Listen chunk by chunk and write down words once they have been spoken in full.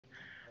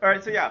All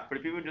right, so yeah, for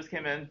the people who just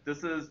came in,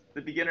 this is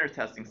the beginner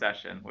testing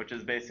session, which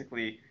is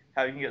basically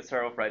how you can get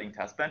started with writing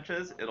test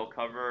benches. It'll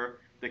cover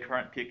the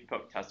current peak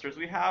poke testers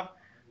we have,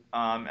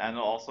 and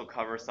it'll also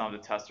cover some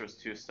of the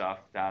Testers2 stuff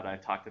that I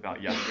talked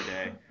about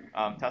yesterday.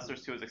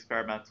 Testers2 is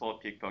experimental,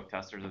 peak poke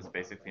testers is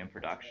basically in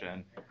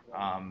production.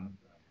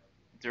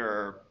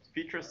 Their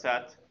feature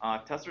set,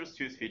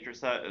 Testers2's feature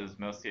set is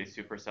mostly a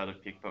superset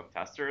of peak poke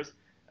testers,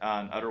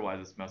 and otherwise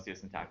it's mostly a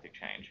syntactic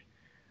change.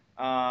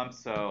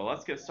 So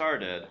let's get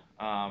started.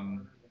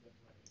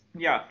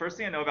 Yeah, first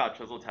thing I know about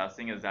chisel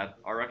testing is that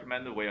our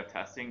recommended way of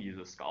testing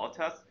uses Scala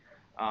test.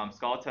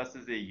 Scala test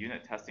is a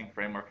unit testing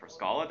framework for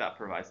Scala that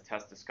provides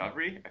test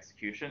discovery,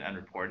 execution, and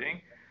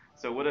reporting.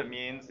 So what it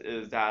means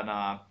is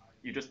that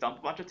you just dump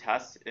a bunch of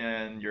tests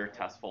in your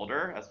test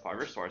folder as part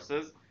of your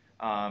sources,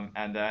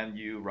 and then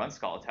you run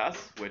Scala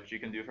tests, which you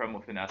can do from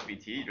within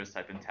SVT. You just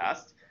type in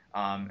test,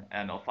 and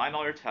it'll find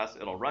all your tests,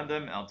 it'll run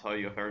them, and it'll tell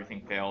you if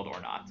everything failed or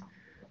not.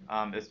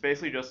 It's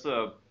basically just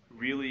a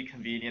really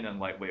convenient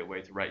and lightweight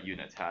way to write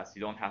unit tests.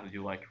 You don't have to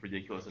do like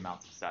ridiculous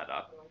amounts of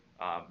setup.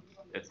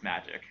 It's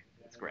magic.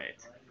 It's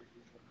great.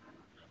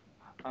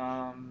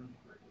 Um,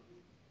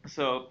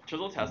 so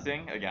chisel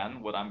testing,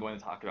 again, what I'm going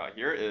to talk about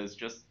here is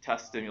just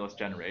test stimulus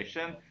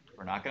generation.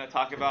 We're not going to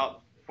talk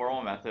about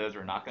formal methods.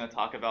 We're not going to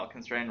talk about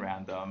constrained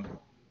random,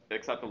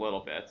 except a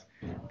little bit.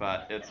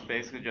 But it's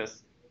basically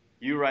just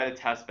you write a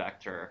test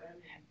vector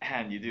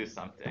and you do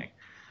something.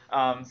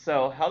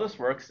 So how this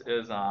works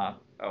is, oh,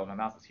 my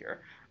mouse is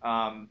here.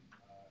 Um,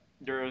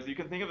 you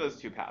can think of it as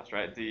two paths,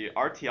 right? The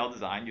RTL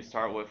design, you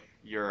start with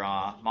your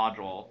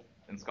module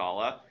in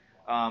Scala.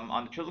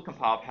 On the Chisel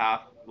compile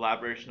path,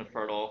 elaboration of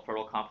fertile,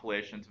 fertile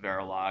compilation to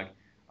Verilog,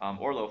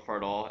 or low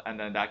fertile, and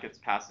then that gets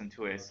passed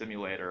into a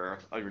simulator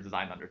of your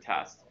design under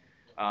test,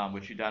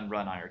 which you then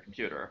run on your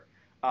computer.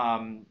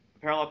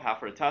 Parallel path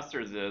for the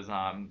testers is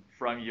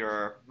from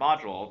your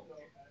module,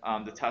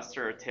 the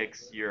tester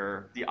takes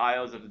the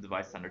IOs of the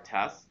device under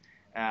test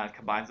and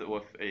combines it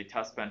with a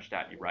test bench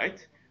that you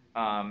write,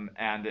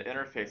 and it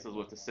interfaces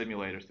with the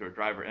simulators through a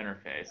driver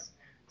interface.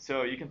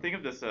 So you can think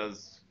of this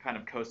as kind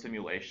of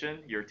co-simulation.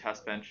 Your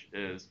test bench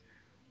is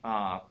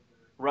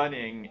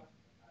running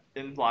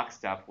in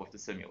lockstep with the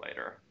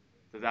simulator.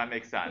 Does that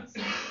make sense?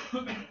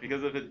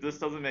 Because if this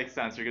doesn't make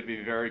sense, you're going to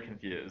be very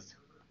confused.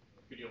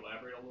 Could you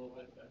elaborate a little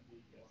bit?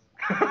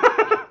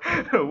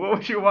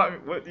 What do you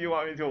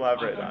want me to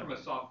elaborate on? I'm from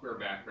a software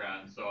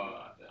background, so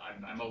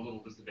I'm a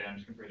little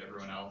disadvantaged compared to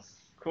everyone else.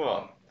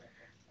 Cool.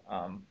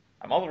 I'm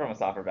also from a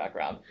software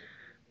background.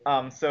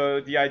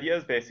 So the idea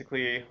is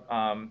basically,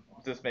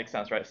 this makes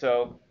sense, right?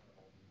 So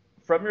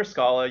from your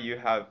Scala,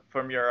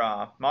 from your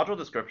module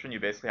description, you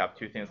basically have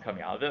two things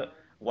coming out of it.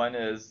 One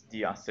is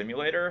the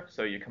simulator,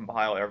 so you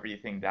compile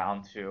everything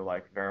down to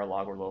like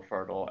Verilog or low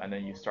fertile, and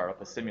then you start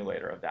up a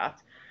simulator of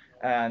that.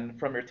 And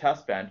from your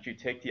test bench, you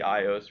take the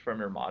IOs from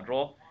your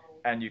module,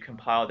 and you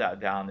compile that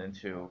down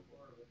into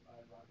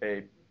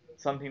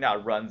something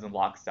that runs in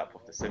lockstep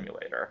with the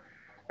simulator,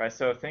 right?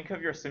 So think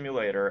of your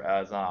simulator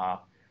as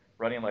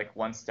running like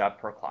one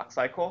step per clock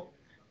cycle.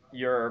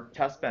 Your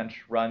test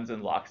bench runs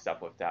in lockstep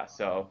with that.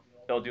 So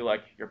it'll do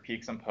like your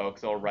peaks and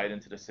pokes. It'll write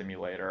into the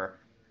simulator.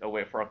 It'll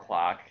wait for a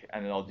clock,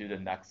 and it'll do the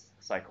next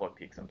cycle of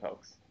peaks and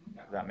pokes.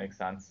 Does that make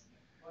sense?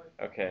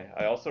 Okay.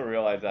 I also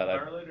realized that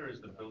Verilator is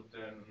the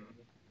built-in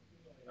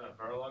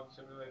Verilog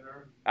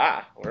simulator.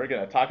 We're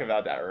gonna talk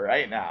about that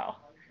right now.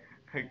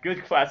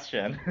 Good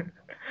question.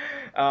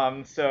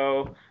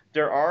 So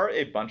there are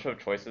a bunch of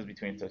choices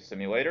between the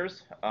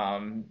simulators.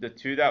 The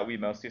two that we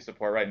mostly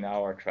support right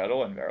now are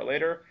Treadle and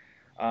Verilator.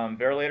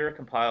 Verilator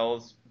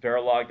compiles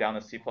Verilog down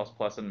to C++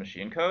 in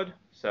machine code.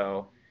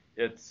 So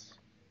I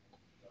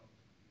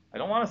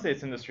don't want to say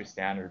it's industry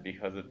standard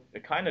because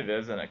it kind of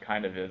is and it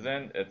kind of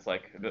isn't. It's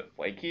like a bit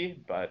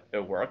flaky, but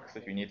it works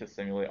if you need to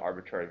simulate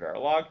arbitrary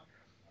Verilog.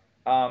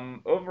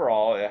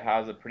 Overall, it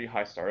has a pretty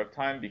high startup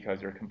time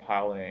because you're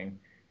compiling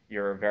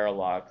your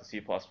Verilog to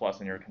C++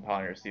 and you're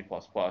compiling your C++.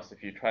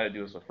 If you try to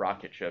do this with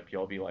Rocketship,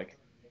 you'll be like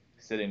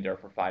sitting there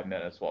for 5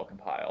 minutes while it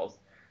compiles.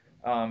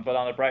 But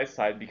on the bright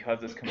side,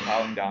 because it's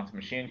compiling down to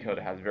machine code,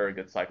 it has very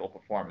good cycle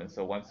performance.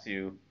 So once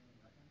you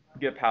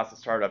get past the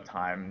startup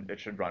time, it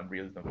should run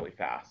reasonably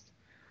fast.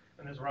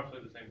 And it's roughly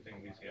the same thing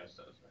VCS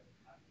does,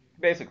 right?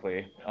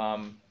 Basically,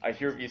 I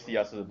hear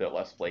VCS is a bit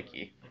less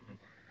flaky.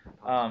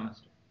 Huh?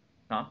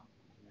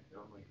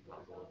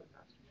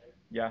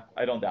 Yeah,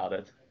 I don't doubt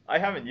it. I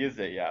haven't used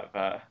it yet,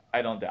 but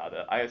I don't doubt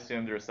it. I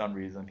assume there's some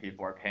reason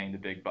people are paying the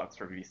big bucks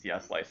for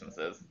VCS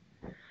licenses.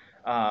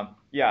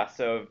 Yeah,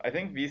 so I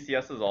think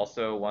VCS is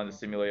also one of the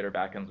simulator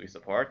backends we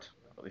support.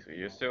 At least we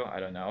used to. I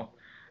don't know.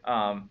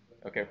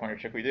 Okay, pointer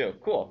chick we do.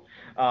 Cool.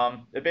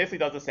 It basically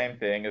does the same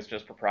thing. It's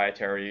just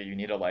proprietary. You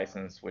need a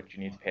license, which you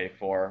need to pay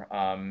for,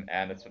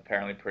 and it's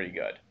apparently pretty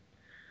good.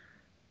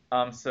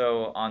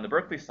 So on the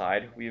Berkeley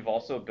side, we've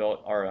also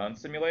built our own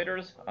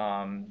simulators.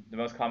 The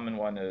most common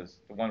one is,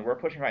 the one we're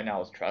pushing right now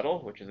is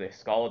Treadle, which is a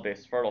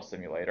Scala-based fertile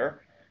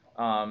simulator.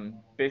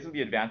 Basically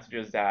the advantage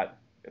is that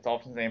it's all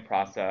from the same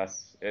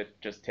process. It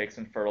just takes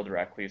in fertile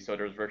directly, so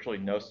there's virtually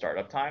no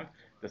startup time.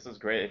 This is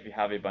great if you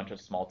have a bunch of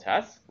small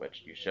tests,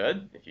 which you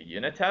should. If you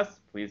unit test,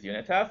 please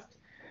unit test.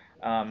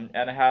 And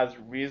it has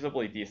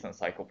reasonably decent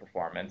cycle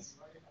performance.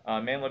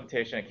 Main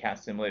limitation, it can't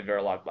simulate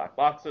Verilog black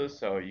boxes,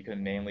 so you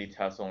can mainly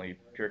test only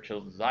pure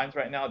Chisel designs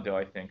right now, though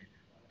I think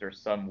there's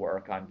some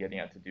work on getting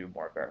it to do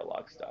more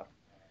Verilog stuff.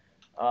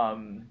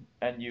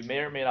 And you may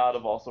or may not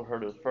have also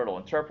heard of Fertile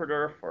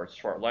Interpreter for its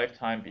short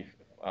lifetime.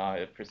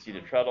 It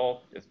preceded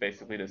Treadle. It's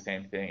basically the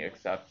same thing,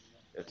 except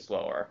it's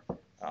slower.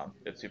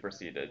 It's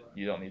superseded.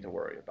 You don't need to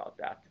worry about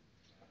that.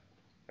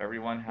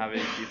 Everyone have a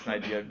decent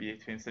idea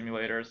between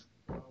simulators?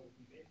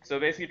 So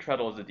basically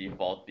Treadle is the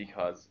default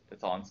because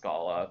it's on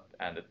Scala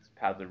and it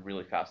has a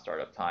really fast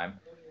startup time.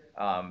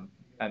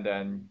 And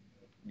then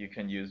you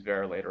can use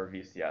Verilate or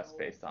VCS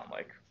based on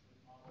like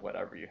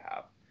whatever you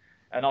have.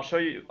 And I'll show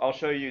you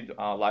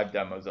live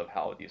demos of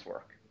how these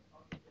work.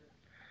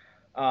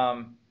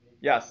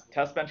 Yes,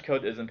 test bench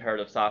code is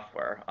imperative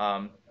software.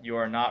 You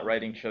are not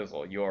writing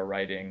Chisel. You are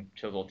writing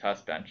Chisel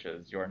test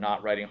benches. You are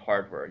not writing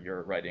hardware.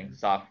 You're writing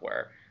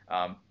software.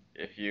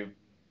 If you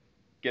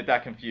get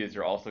that confused,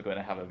 you're also going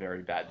to have a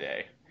very bad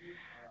day.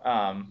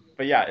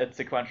 But yeah, it's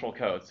sequential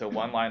code. So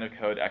one line of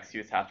code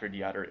executes after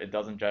the other. It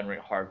doesn't generate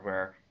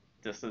hardware.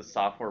 This is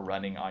software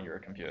running on your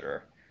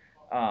computer.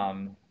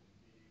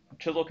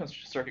 Chisel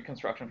circuit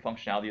construction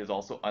functionality is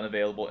also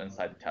unavailable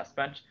inside the test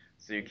bench,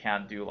 so you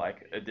can't do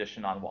like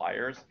addition on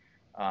wires,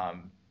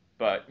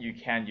 but you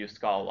can use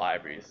Scala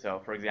libraries.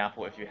 So for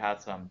example, if you had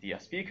some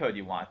DSP code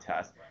you want to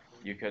test,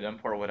 you could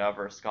import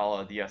whatever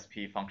Scala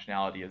DSP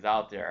functionality is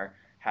out there,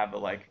 have it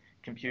like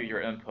compute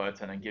your inputs,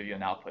 and then give you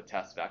an output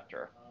test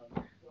vector.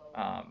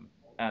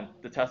 And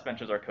the test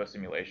benches are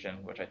co-simulation,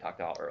 which I talked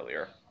about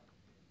earlier.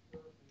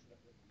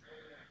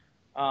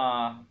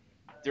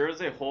 There is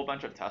a whole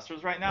bunch of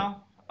testers right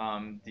now.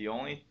 The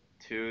only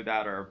two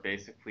that are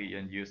basically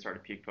in use are the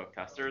peak poke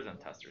testers and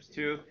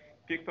testers2.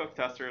 Peak poke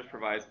testers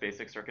provides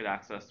basic circuit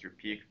access through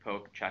peak,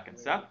 poke, check, and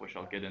step, which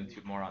I'll get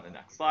into more on the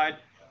next slide.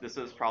 This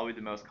is probably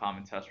the most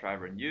common test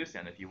driver in use,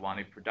 and if you want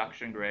a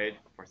production grade,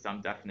 for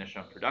some definition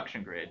of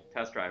production grade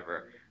test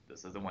driver,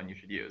 this is the one you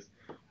should use.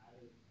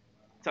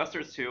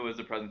 Testers2 is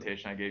the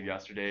presentation I gave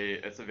yesterday.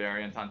 It's a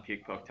variant on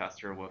peak poke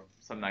tester with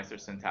some nicer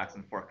syntax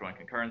and fork join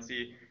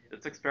concurrency.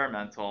 It's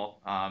experimental.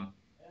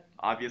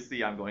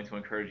 Obviously, I'm going to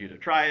encourage you to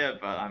try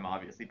it, but I'm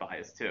obviously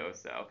biased too.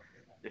 So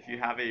if you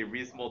have a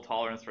reasonable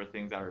tolerance for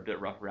things that are a bit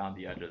rough around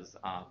the edges,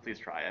 please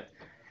try it.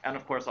 And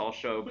of course, I'll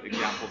show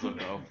examples of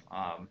both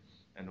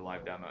in the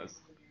live demos.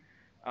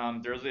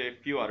 There's a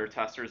few other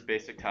testers.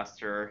 Basic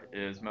tester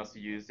is mostly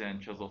used in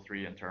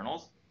Chisel3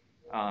 internals.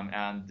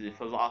 And the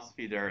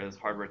philosophy there is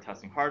hardware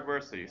testing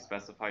hardware, so you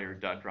specify your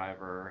DUT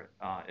driver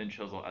in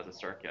Chisel as a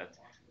circuit.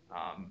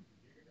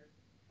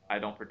 I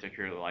don't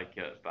particularly like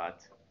it,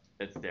 but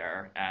it's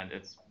there, and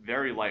it's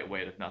very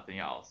lightweight if nothing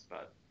else,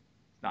 but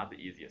it's not the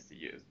easiest to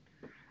use.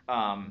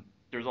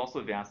 There's also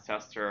advanced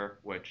tester,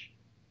 which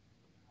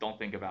don't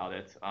think about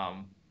it.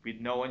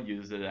 No one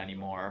uses it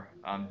anymore.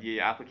 The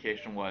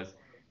application was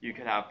you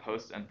could have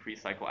post and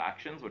pre-cycle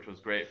actions, which was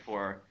great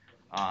for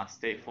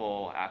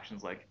stateful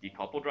actions like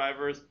decouple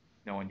drivers.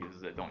 No one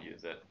uses it, don't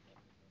use it.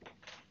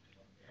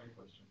 I have a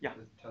question. Yeah.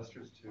 Is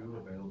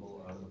Testers2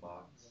 available out of the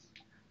box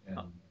in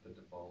the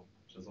default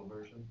Chisel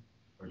version,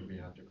 or do we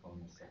have to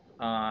clone this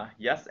separately?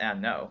 Yes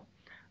and no.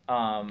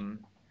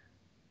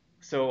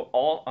 So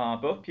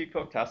both peak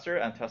poke tester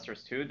and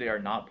testers2, they are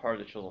not part of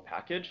the Chisel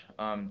package.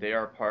 They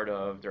are part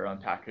of their own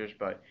package,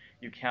 but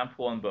you can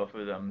pull in both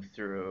of them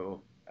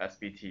through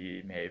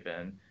SBT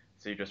Maven.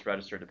 So you just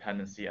register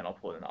dependency and I'll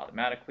pull it in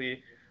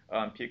automatically.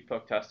 Peak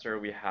poke tester,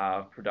 we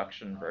have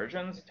production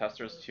versions.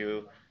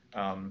 Testers2,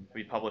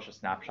 we publish a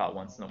snapshot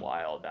once in a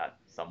while that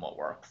somewhat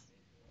works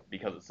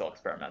because it's so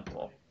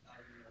experimental.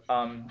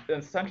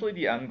 Essentially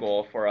the end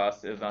goal for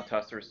us is that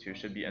testers2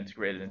 should be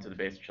integrated into the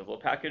base Chisel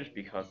package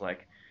because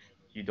like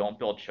you don't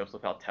build chips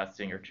without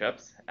testing your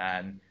chips,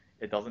 and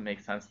it doesn't make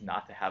sense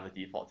not to have a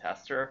default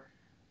tester.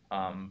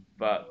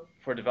 But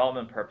for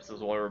development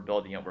purposes, while we're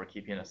building it, we're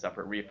keeping a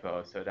separate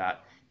repo so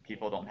that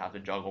people don't have to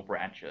juggle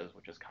branches,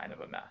 which is kind of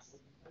a mess.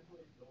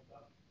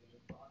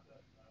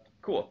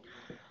 Cool.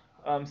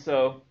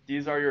 So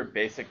these are your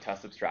basic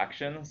test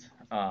abstractions.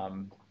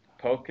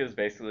 Poke is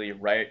basically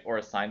write or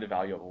assign the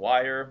value of a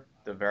wire.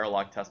 The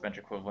Verilog test bench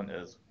equivalent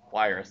is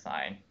wire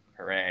assign.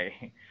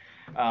 Hooray.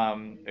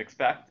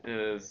 Expect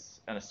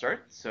is an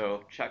assert,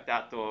 so check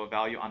that the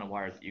value on a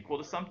wire is equal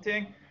to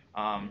something.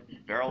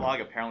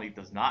 Verilog apparently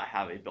does not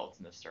have a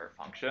built-in assert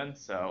function,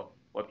 so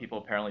what people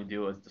apparently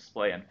do is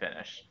display and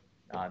finish.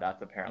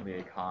 That's apparently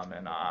a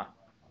common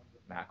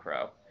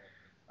macro.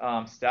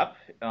 Step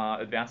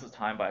advances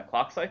time by a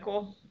clock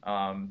cycle.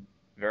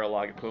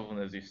 Verilog equivalent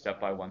is you step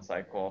by one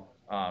cycle.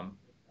 In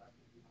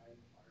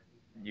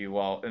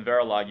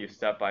Verilog, you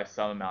step by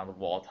some amount of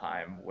wall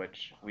time,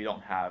 which we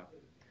don't have.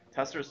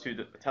 Testers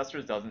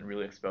doesn't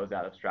really expose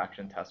that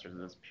abstraction. Testers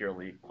is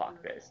purely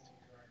clock-based.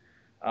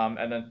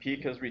 And then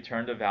peak is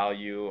returned a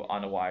value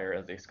on a wire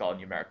as a Scala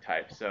numeric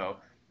type. So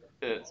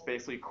it's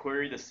basically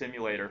query the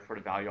simulator for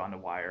the value on the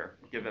wire,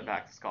 give it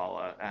back to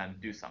Scala, and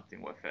do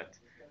something with it.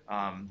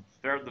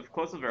 The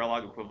closest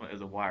Verilog equivalent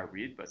is a wire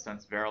read, but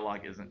since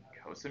Verilog isn't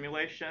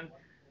co-simulation,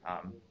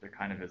 there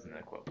kind of isn't an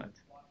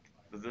equivalent.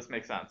 Does this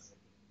make sense?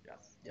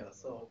 Yes. Yeah,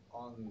 so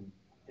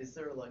is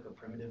there like a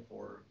primitive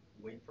for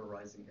wait for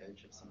rising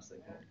edge of some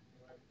signal?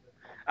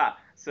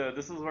 So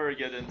this is where we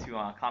get into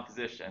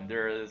composition.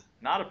 There is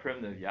not a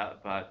primitive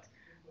yet, but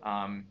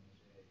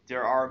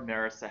there are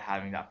merits to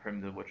having that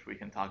primitive, which we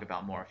can talk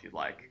about more if you'd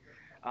like.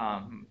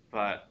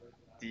 But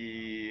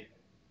the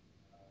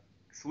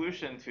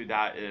solution to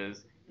that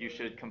is you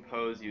should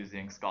compose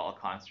using Scala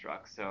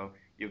constructs. So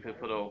you could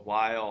put a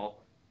while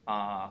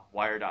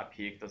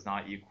wire.peak does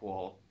not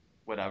equal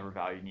whatever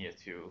value needed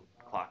to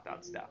clock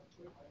that step.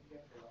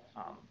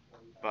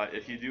 But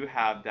if you do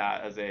have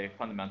that as a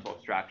fundamental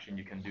abstraction,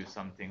 you can do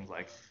some things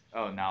like,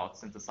 oh, now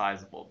it's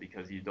synthesizable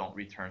because you don't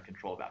return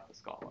control back to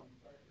Scala.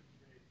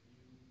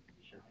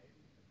 Sure.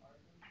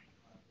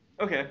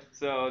 Okay,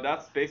 so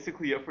that's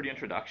basically it for the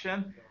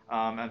introduction.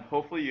 And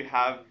hopefully you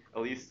have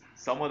at least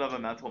somewhat of a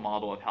mental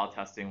model of how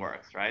testing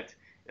works, right?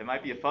 It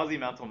might be a fuzzy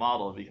mental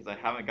model because I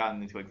haven't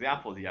gotten into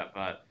examples yet,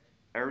 but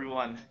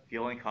everyone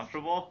feeling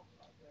comfortable?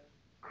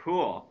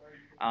 Cool.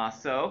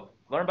 So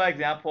learn by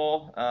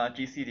example,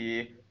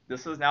 GCD.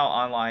 This is now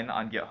online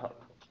on GitHub.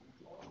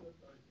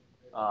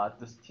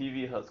 This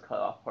TV has cut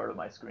off part of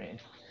my screen.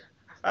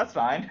 That's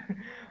fine.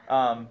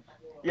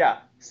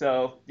 Yeah,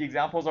 so the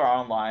examples are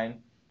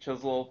online.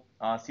 Chisel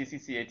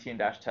CCC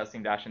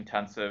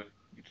 18-testing-intensive.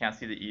 You can't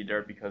see the E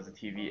there because the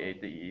TV ate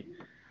the E.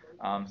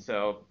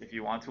 So if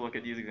you want to look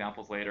at these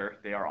examples later,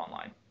 they are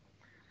online.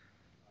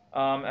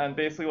 And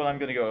basically what I'm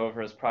going to go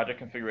over is project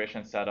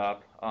configuration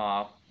setup,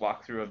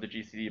 walkthrough of the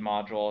GCD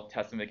module,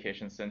 test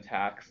invocation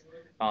syntax.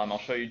 I'll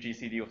show you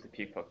GCD with the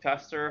peak poke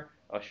tester.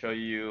 I'll show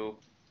you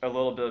a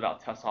little bit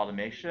about test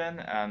automation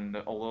and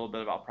a little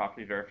bit about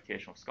property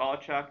verification with Scala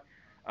check.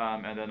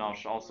 And then I'll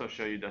also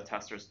show you the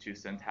Testers2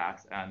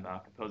 syntax and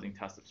composing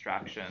test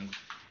abstractions.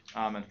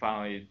 And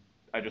finally,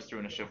 I just threw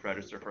in a shift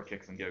register for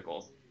kicks and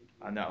giggles.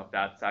 No,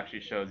 that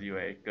actually shows you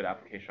a good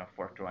application of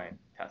fork join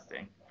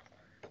testing.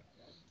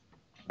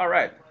 All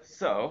right,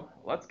 so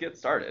let's get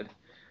started.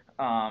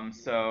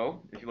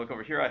 So if you look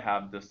over here, I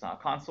have this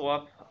console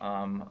up.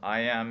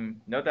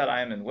 Note that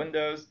I am in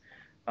Windows.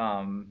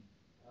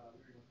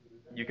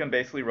 You can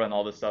basically run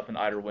all this stuff in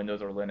either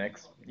Windows or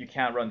Linux. You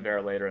can't run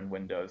Verilator in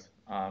Windows,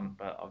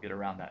 but I'll get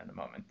around that in a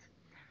moment.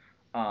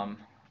 All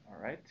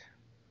right.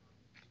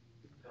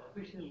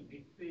 The official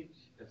Git page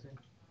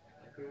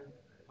I couldn't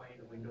find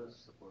Windows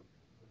support.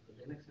 The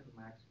Linux and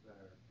Macs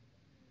were.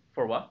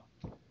 For what?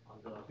 On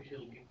the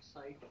official Git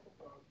site.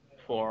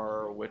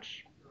 For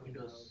which?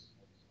 Windows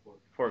support.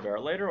 For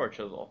Verilator or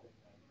Chisel?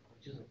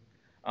 Chisel.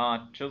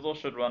 Chisel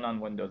should run on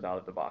Windows out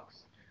of the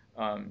box.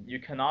 You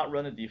cannot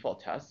run the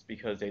default tests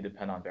because they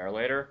depend on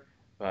Verilator,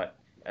 but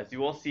as you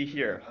will see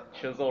here,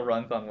 Chisel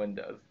runs on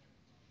Windows.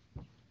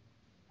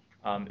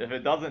 If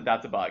it doesn't,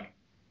 that's a bug.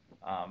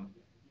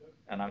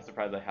 And I'm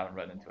surprised I haven't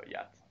run into it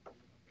yet.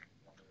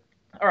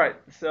 All right,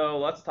 so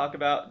let's talk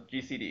about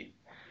GCD.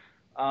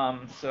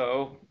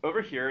 So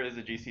over here is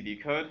a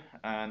GCD code,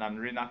 and I'm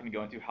really not going to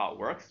go into how it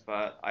works,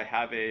 but I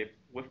have a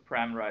with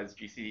parameterized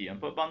GCD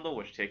input bundle,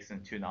 which takes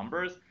in two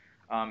numbers.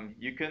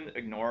 You can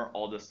ignore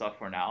all this stuff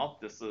for now.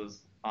 This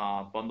is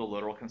bundle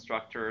literal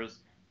constructors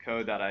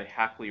code that I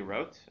hackily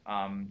wrote.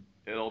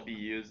 It'll be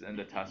used in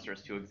the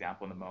Testers2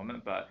 example in a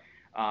moment, but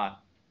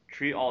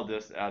treat all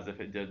this as if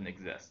it didn't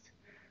exist.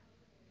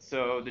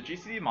 So the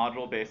GCD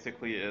module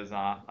basically is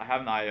I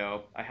have an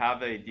I/O, I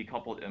have a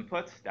decoupled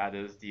input, that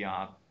is the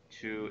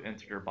two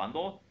integer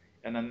bundle,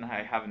 and then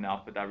I have an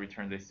output that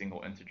returns a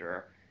single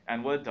integer.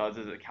 And what it does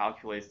is it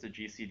calculates the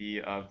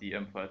GCD of the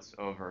inputs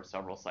over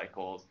several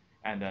cycles,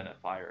 and then it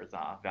fires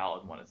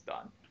valid when it's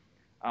done.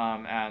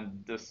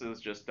 And this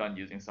is just done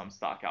using some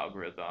stock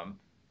algorithm,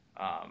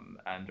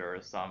 and there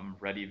is some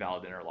ready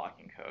valid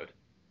interlocking code.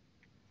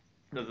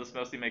 Does this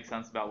mostly make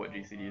sense about what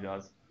GCD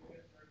does?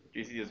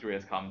 GCD is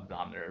greatest common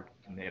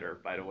denominator,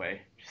 by the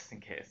way, just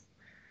in case.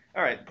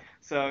 All right,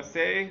 so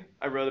say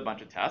I wrote a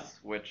bunch of tests,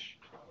 which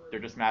they're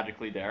just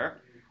magically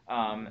there.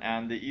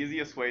 And the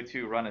easiest way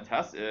to run a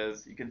test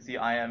is, you can see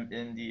I am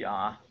in the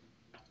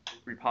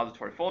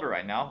repository folder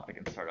right now. I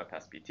can start up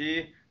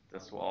SPT.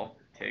 This will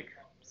take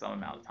some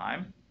amount of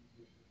time.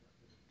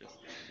 Just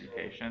be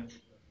patient,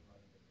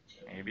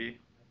 maybe.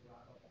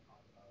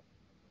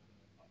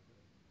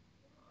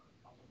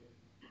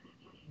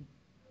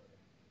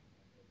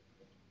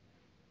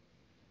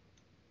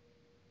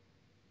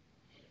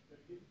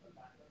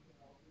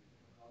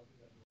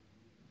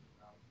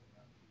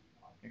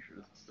 Make sure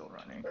this is still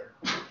running.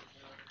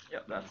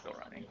 Yep, that's still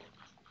running.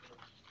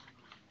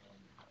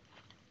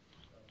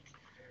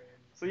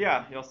 So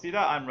yeah, you'll see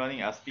that I'm running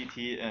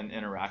SPT in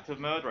interactive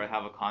mode where I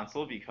have a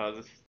console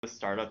because the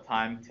startup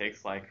time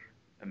takes like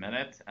a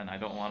minute and I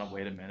don't want to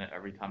wait a minute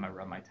every time I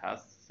run my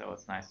tests. So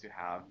it's nice to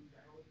have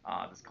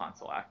this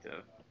console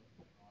active.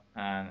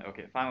 And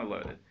okay, finally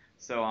loaded.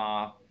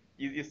 So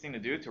easiest thing to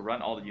do to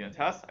run all the unit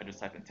tests, I just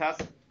type in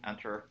test,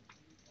 enter.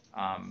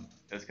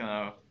 It's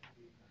gonna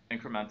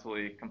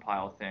incrementally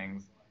compile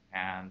things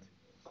and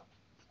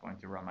going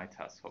to run my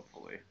test,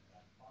 hopefully.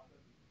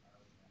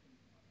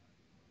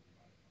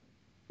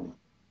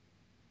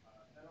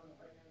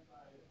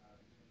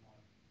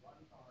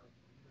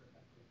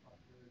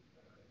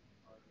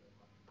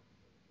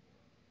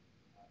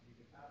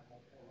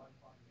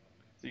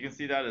 So you can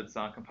see that it's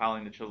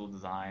compiling the Chisel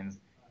designs.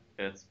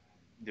 It's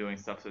doing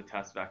stuff to the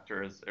test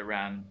vectors. It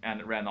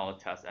ran all the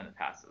tests and it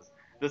passes.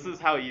 This is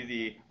how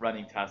easy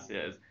running tests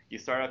is. You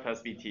start up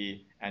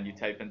SBT and you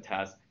type in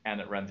test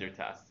and it runs your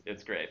test.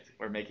 It's great.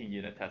 We're making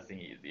unit testing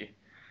easy.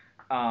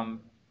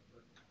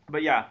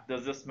 But yeah,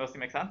 does this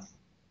mostly make sense?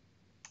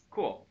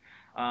 Cool.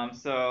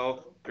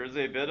 So there's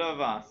a bit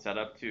of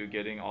setup to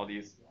getting all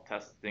these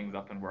test things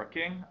up and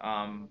working.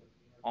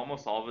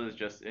 Almost all of it is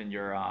just in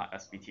your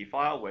SBT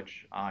file,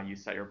 which you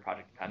set your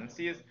project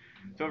dependencies.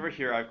 So over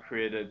here, I've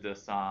created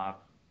this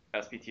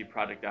SBT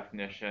project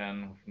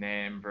definition with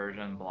name,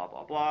 version, blah,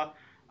 blah, blah.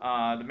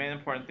 The main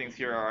important things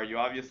here are you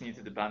obviously need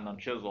to depend on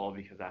Chisel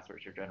because that's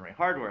what you're generating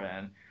hardware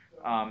in.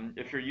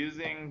 If you're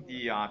using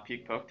the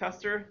peek poke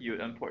tester, you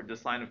import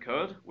this line of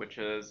code, which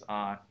is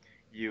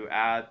you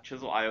add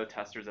Chisel IO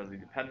testers as a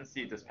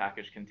dependency. This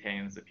package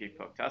contains the peek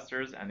poke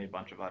testers and a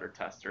bunch of other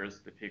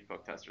testers. The peek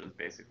poke tester is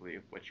basically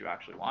what you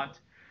actually want.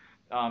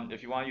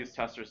 If you want to use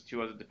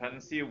Testers2 as a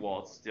dependency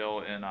while it's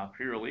still in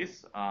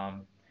pre-release,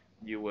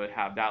 you would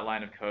have that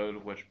line of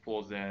code which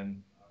pulls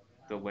in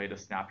the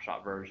latest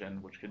snapshot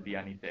version, which could be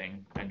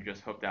anything, and you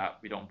just hope that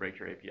we don't break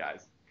your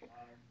APIs.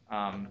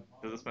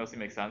 Does this mostly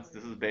make sense?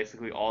 This is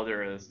basically all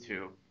there is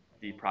to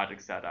the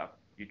project setup.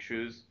 You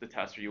choose the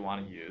tester you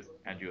want to use,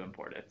 and you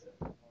import it.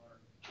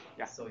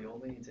 Yeah. So you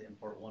only need to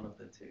import one of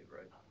the two,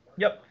 right?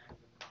 Yep.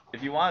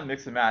 If you want to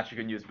mix and match, you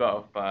can use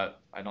both, but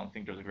I don't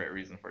think there's a great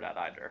reason for that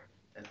either.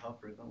 And how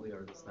frequently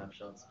are the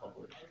snapshots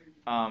published?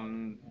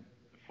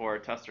 For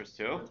Testers2?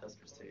 For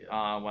Testers2,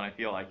 yeah. When I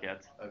feel like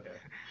it. Okay.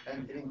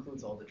 And it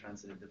includes all the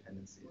transitive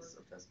dependencies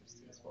of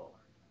Testers2 as well,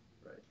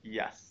 right?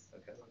 Yes.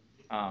 Okay.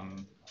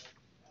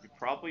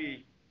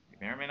 You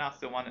may or may not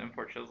still want to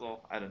import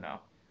Chisel. I don't know.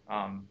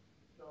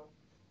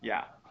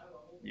 Yeah.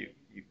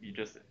 You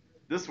just,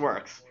 this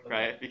works,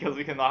 right? Because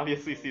we can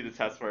obviously see the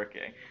test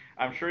working.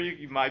 I'm sure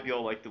you might be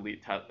able to like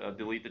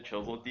delete the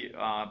Chisel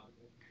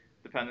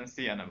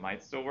dependency and it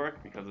might still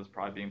work because it's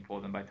probably being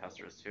pulled in by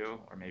Testers2,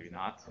 or maybe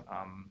not.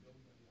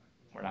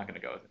 We're not going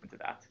to go into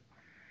that.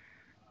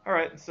 All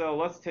right, so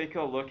let's take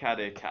a look at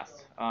a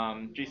test.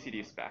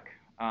 GCD spec.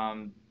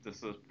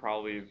 This is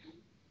probably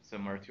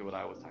similar to what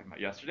I was talking about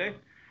yesterday.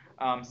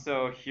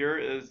 So here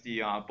is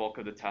the bulk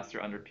of the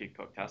tester under peek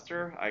poke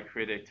tester. I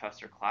create a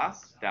tester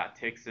class that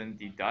takes in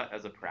the DUT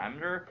as a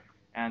parameter,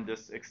 and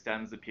this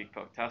extends the peek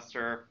poke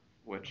tester,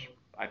 which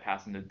I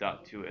pass into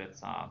DUT to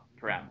its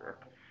parameter.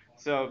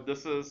 So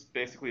this is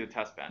basically the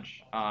test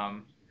bench.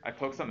 I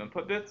poke some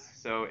input bits,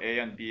 so A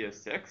and B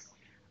is 6.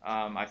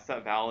 I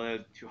set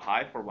valid to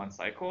high for 1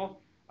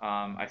 cycle.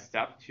 I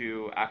step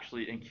to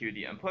actually enqueue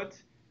the input,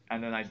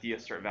 and then I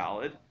deassert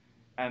valid.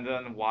 And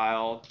then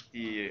while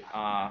the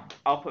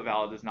output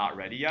valid is not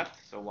ready yet,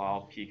 so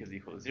while peak is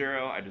equal to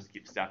 0, I just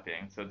keep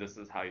stepping. So this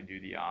is how you do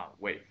the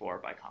wait for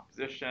by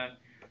composition.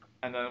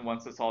 And then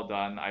once it's all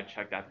done, I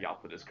check that the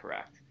output is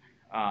correct.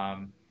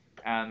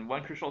 And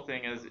one crucial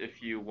thing is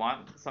if you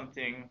want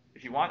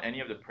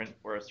any of the print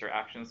or assert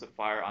actions to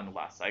fire on the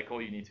last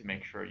cycle, you need to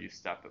make sure you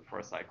step it for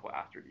a cycle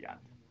after the end.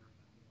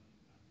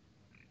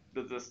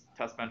 Does this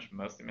test bench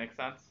mostly make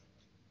sense?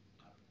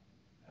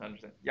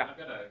 Understand? Yeah. I've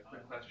got a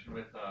quick question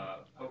with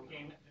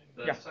poking.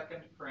 The Yeah.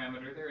 second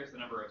parameter there is the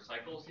number of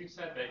cycles. You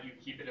said that you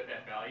keep it at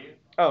that value?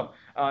 Oh,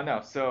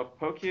 no. So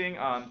poking,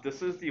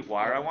 this is the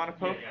wire I want to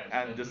poke,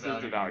 and this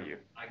is the value.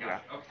 I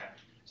got you. Okay.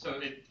 So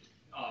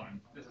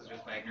this is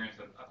just my ignorance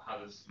of how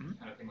this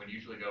kind of thing would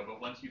usually go, but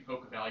once you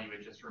poke a value,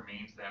 it just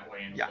remains that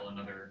way until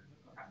another...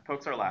 Okay.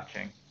 Pokes are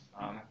latching.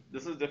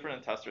 This is different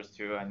in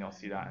Testers2, and you'll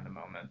see that in a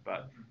moment,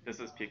 but this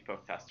is peek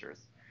poke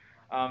testers.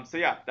 So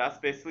yeah, that's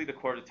basically the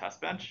core of the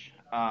test bench.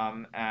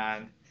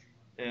 And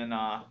in,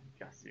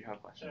 yes, you have a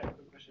question. Sorry,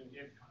 quick question.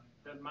 If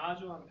the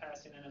module I'm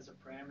passing in as a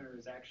parameter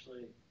is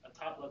actually a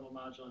top-level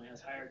module and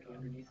has hierarchy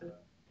underneath it,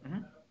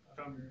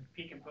 from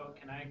peek and poke,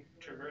 can I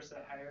traverse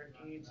that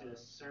hierarchy to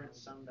assert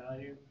some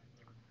value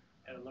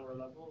at a lower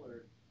level,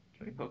 or?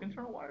 Can we poke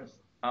internal wires?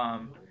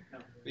 No.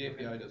 The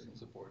API doesn't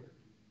support it.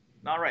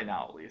 Not right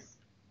now, at least.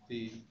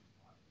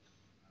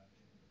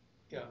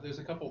 There's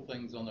a couple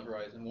things on the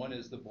horizon. One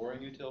is the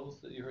boring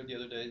utils that you heard the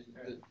other day.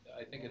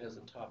 I think it has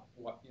a top,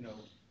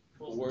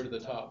 word to the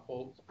top,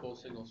 pull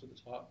signals to the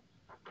top.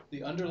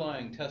 The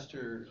underlying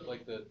tester,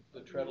 like the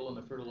treadle and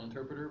the fertile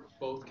interpreter,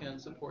 both can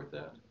support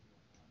that.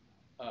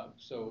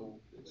 So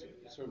it's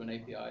sort of an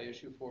API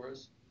issue for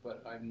us,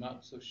 but I'm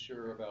not so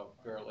sure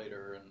about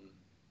verilator, and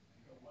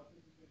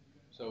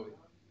so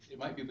it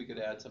might be we could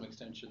add some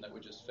extension that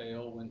would just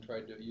fail when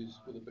tried to use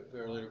with a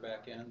verilator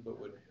backend, but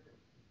would.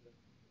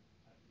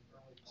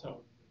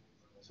 So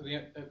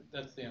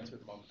that's the answer at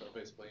the moment, though.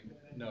 Basically,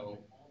 no,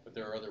 but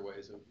there are other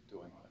ways of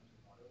doing that.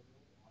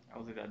 I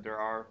would say that there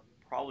are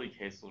probably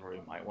cases where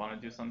you might want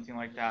to do something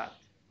like that.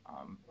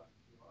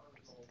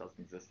 Just doesn't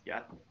exist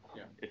yet.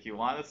 Yeah. If you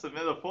want to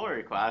submit a pull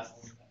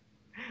request,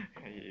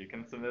 you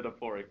can submit a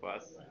pull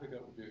request. I think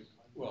that would be,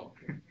 well,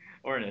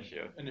 or an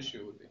issue. An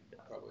issue would be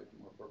probably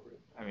more appropriate.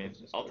 I mean,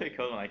 I'll take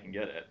code when I can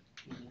get it.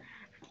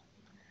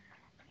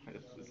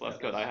 It's less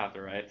code I have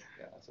to write.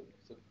 Yeah, that's a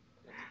big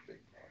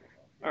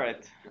problem. All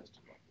right.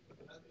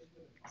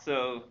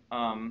 So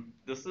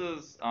this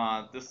is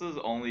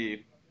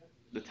only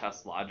the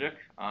test logic.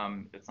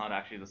 It's not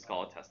actually the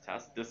Scala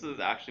test. This is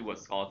actually what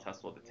Scala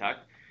test will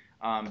detect.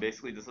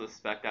 Basically, this is a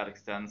spec that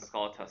extends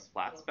Scala test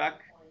flat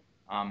spec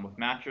with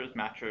matchers.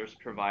 Matchers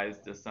provides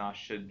this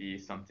should be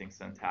something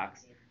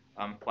syntax.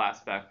 Flat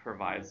spec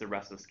provides the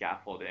rest of the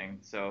scaffolding.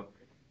 So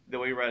the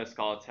way you write a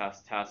Scala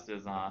test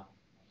is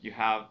you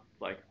have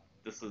like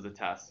this is the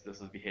test,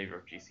 this is behavior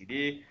of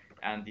GCD,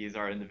 and these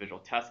are individual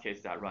test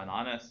cases that run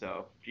on it.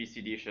 So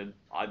GCD should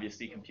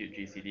obviously compute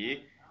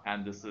GCD,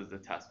 and this is the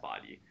test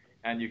body.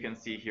 And you can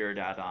see here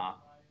that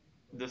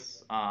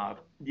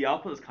the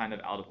output is kind of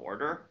out of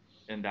order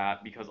in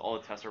that because all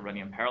the tests are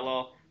running in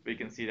parallel, but you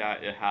can see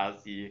that it has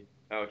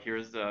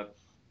here's the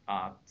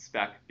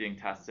spec being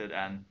tested,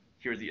 and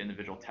here's the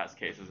individual test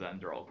cases,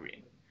 and they're all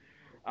green.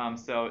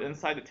 So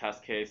inside the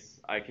test case,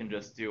 I can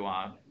just do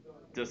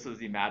this is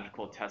the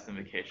magical test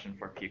invocation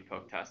for peek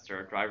poke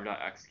tester,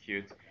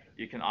 driver.execute.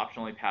 You can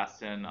optionally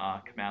pass in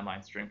command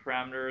line string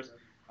parameters,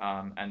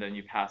 and then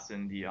you pass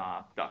in the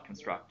dot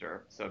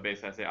constructor. So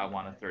basically I say I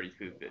want a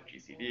 32-bit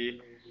GCD,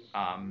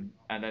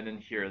 and then in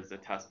here is the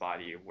test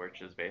body,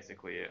 which is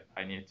basically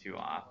I need to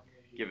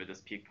give it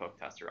this peek poke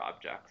tester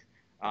object.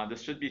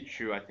 This should be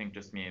true, I think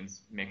just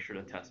means make sure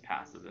the test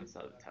passes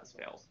instead of the test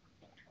fails.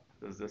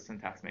 Does this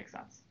syntax make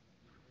sense?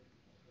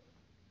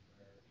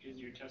 Is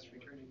your test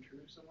returning true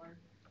somewhere?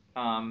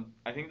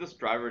 I think this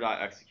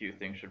driver.execute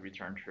thing should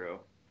return true.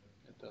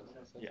 It does.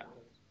 Yeah.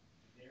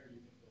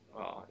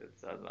 Well, it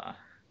says.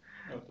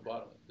 No, at the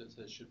bottom it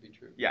says should be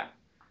true. Yeah.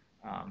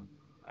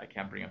 I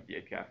can't bring up the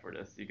API for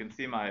this. You can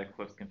see my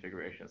Eclipse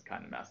configuration is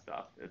kind of messed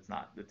up. It's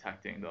not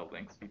detecting the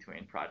links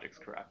between projects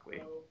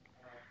correctly.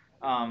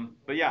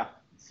 But yeah,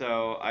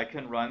 so I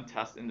can run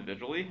tests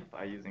individually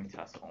by using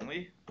test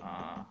only.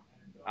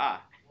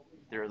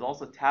 There is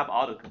also tab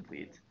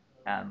autocomplete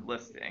and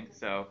listing.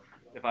 So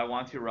if I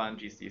want to run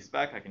GCD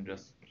spec, I can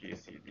just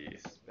GCD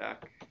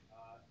spec,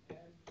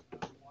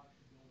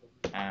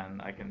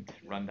 and I can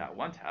run that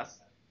one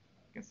test.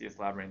 You can see it's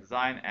elaborating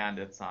design, and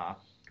it's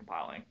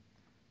compiling.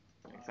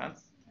 Make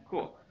sense?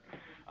 Cool.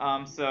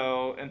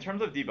 So in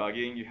terms of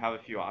debugging, you have a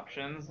few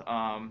options.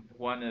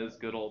 One is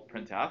good old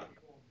printf.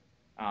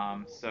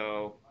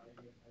 So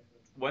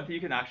one thing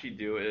you can actually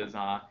do is,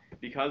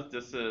 because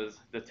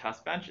the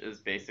test bench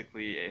is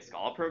basically a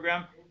Scala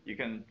program, you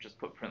can just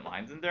put print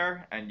lines in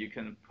there, and you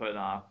can put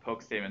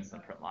poke statements in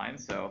print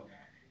lines. So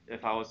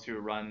if I was to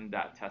run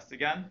that test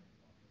again,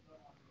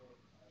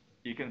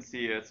 you can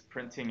see it's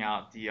printing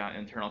out the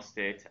internal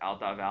state,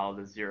 out.valid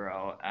is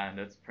 0, and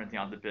it's printing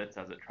out the bits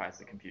as it tries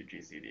to compute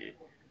GCD.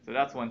 So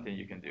that's one thing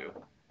you can do.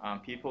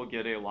 People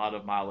get a lot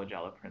of mileage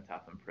out of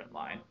printf and print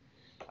line.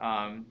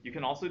 You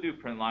can also do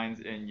print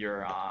lines in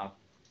your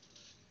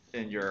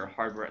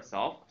hardware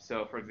itself.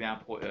 So for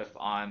example, if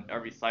on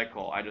every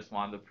cycle I just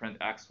wanted to print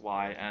X,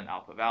 Y, and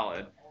output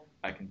valid,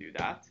 I can do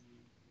that.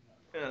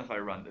 And if I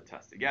run the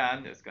test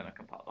again, it's going to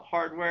compile the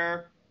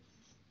hardware.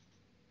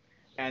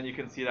 And you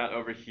can see that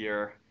over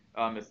here,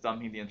 it's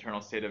dumping the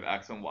internal state of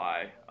X and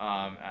Y,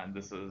 and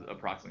this is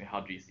approximately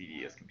how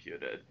GCD is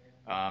computed.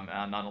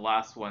 And on the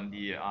last one,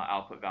 the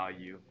output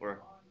value,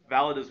 or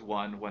valid is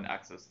 1 when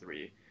X is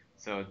 3.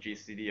 So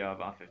GCD of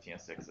 15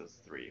 and 6 is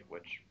 3,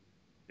 which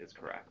is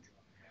correct.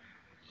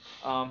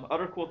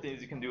 Other cool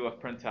things you can do with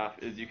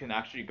printf is you can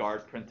actually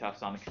guard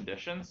printfs on a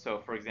condition. So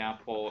for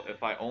example,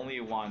 if I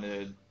only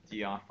wanted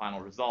the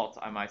final result,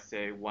 I might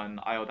say when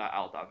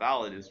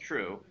io.out.valid is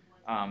true,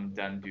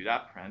 then do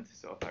that print.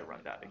 So if I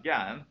run that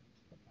again,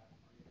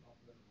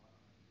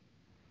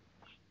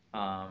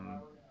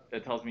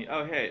 it tells me,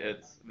 oh hey,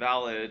 it's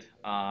valid.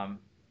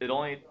 It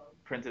only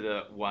printed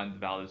it when the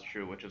valid is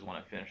true, which is when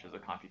it finishes the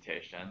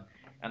computation.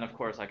 And of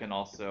course, I can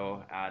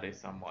also add a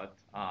somewhat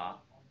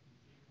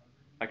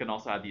I can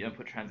also add the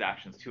input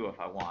transactions too if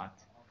I want.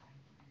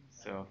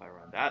 So if I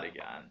run that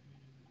again,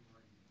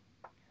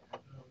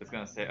 it's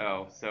going to say,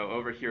 oh, so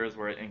over here is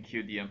where it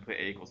enqueued the input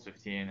a equals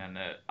 15, and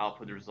the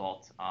output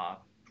result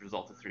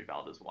is 3,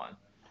 valid is 1.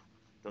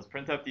 Does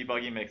printf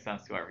debugging make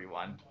sense to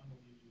everyone?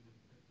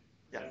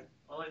 Yes.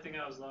 The only thing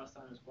I was lost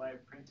on is why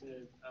it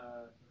printed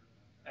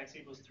x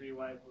equals 3,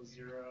 y equals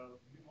 0,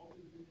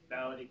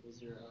 valid equals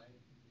 0. Is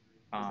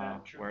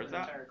that true where for is the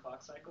that? entire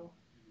clock cycle?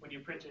 When you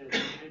printed, you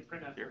did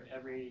printf for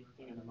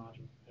everything in the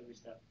module, every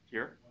step.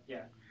 Here?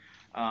 Yeah.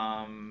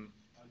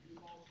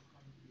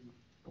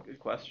 Good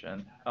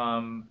question.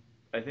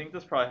 I think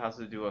this probably has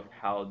to do with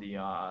how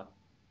the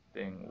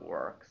thing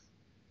works.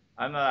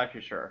 I'm not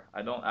actually sure.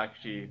 I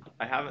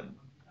haven't.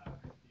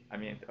 I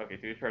mean, okay,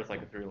 to be fair, it's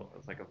like a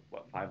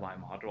 5-line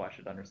module. I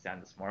should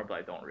understand this more, but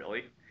I don't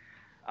really.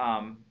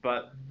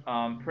 But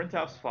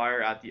printfs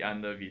fire at the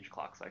end of each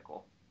clock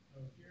cycle.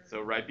 So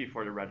right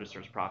before the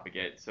registers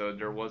propagate. So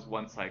there was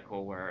one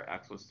cycle where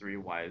x was 3,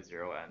 y is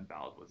 0, and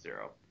valid was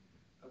 0.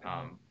 Okay.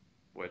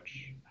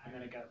 Which... And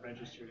then it got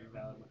registered and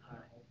valid went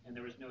high. And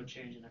there was no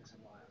change in x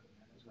and y,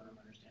 is what I'm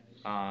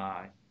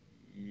understanding.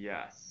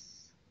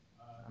 Yes.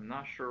 I'm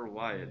not sure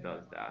why it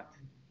does that.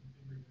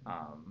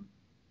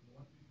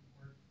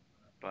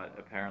 But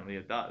apparently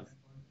it does.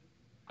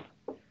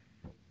 Is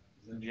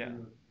that Yeah.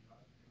 true?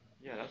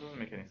 Yeah, that doesn't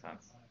make any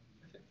sense.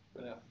 I think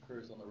printf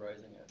occurs on the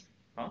rising edge.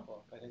 Huh?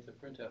 I think the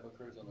printf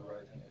occurs on the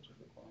rising edge of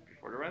the clock.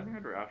 Before the rising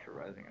edge or after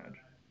rising edge?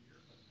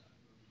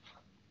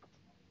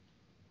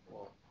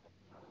 Well,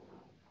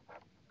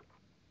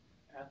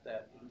 at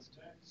that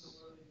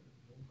instance.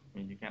 I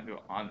mean, you can't do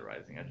it on the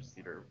rising edge, it's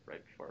either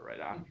right before or right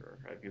after,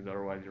 right? Because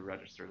otherwise your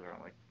registers are in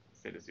like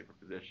state of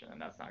superposition,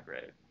 and that's not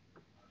great.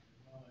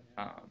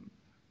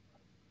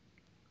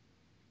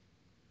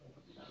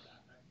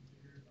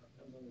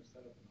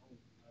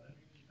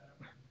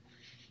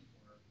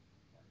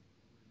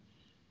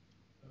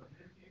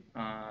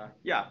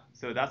 Yeah,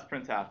 so that's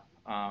printf.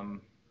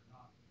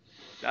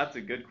 That's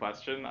a good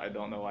question. I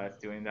don't know why it's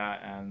doing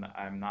that, and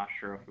I'm not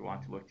sure if we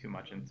want to look too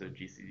much into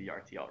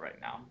GCD-RTL right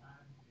now.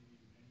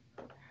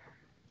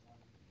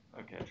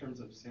 Okay. In terms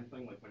of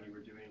sampling, like when you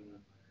were doing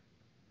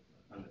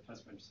on the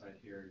test bench side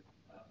here,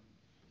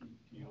 do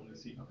you only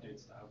see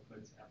updates to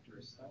outputs after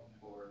a step,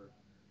 or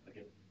like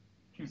if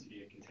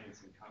GCD contains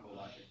some combo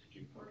logic,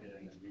 could you poke it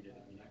and then read it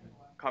immediately?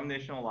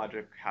 Combinational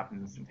logic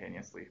happens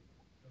instantaneously.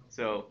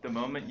 So the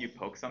moment you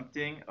poke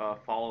something, a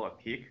follow-up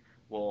peak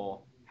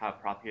will have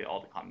propagate all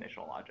the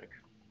combinational logic.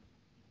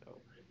 So,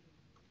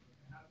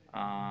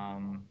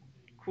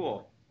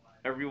 cool.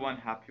 Everyone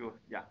happy with,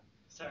 yeah.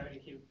 Sorry to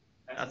keep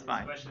asking That's these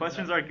fine. questions.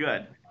 Questions are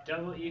good.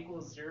 Double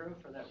equals 0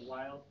 for that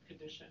wild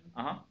condition,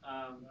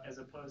 as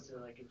opposed to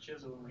like in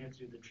Chisel when we have to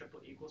do the triple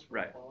equals for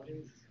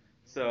equalities.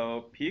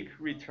 So peak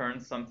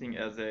returns something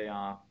as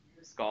a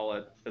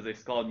Scala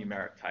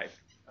numeric type.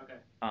 Okay.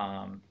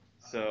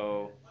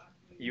 So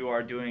you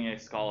are doing a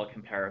Scala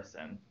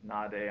comparison,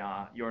 not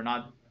a you're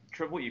not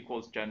triple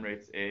equals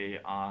generates a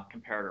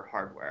comparator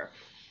hardware,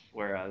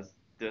 whereas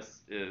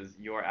this is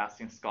you're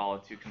asking Scala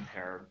to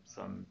compare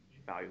some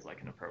values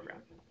like in a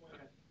program.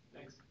 Okay.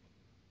 Thanks.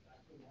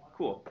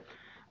 Cool.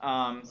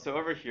 So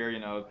over here,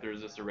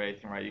 there's this array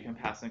thing, right? You can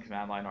pass in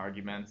command line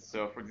arguments.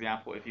 So for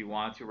example, if you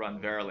want to run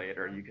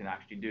Verilator, you can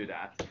actually do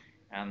that.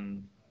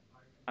 And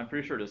I'm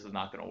pretty sure this is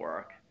not going to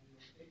work.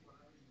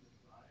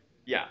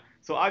 Yeah,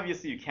 so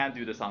obviously you can't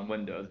do this on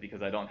Windows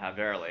because I don't have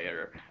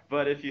Verilator.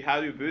 But if you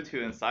have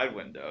Ubuntu inside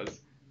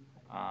Windows,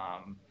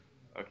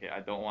 okay, I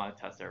don't want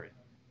to test everything.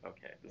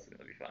 Okay, this is going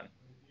to be fun.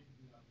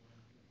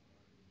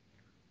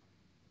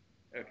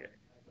 Okay,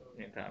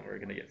 meantime, we're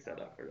going to get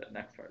set up for the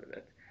next part of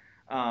it.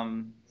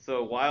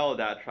 So while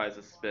that tries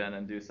to spin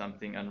and do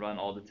something and run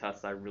all the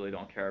tests I really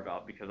don't care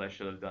about because I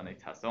should have done a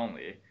test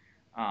only,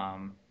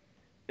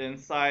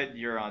 inside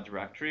your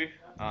directory,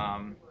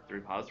 the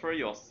repository,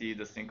 you'll see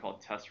this thing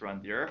called test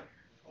run dir,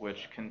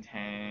 which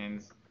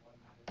contains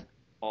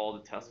all the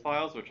test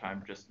files, which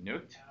I've just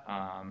nuked.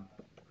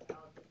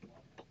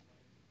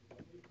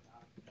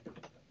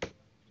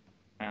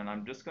 And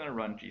I'm just going to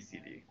run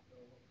GCD.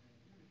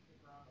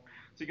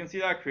 So you can see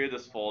that I created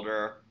this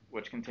folder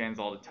which contains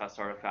all the test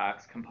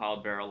artifacts,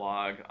 compiled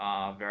Verilog,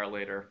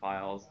 Verilator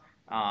files.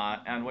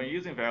 And when you're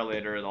using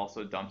Verilator, it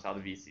also dumps out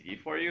a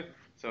VCD for you.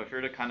 So if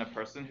you're the kind of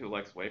person who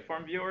likes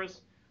waveform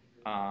viewers,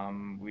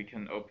 we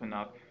can open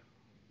up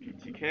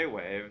PTK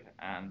Wave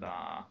and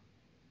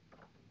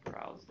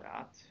browse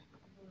that.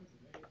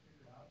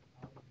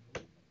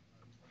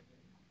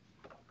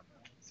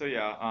 So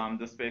yeah,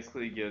 this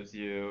basically gives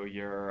you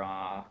your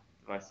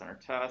device center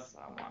tests.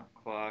 I want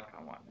clock,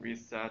 I want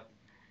reset.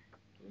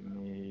 Give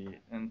me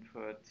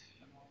input,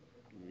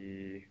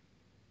 be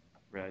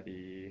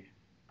ready,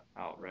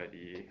 out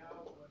ready.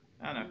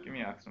 I don't know, give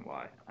me X and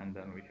Y, and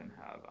then we can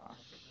have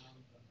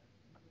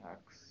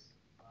X,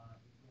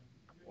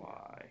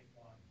 Y,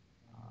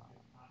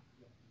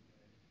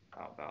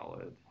 out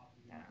valid,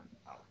 and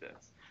out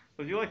bits.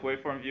 So if you like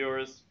waveform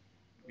viewers,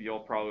 you'll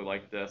probably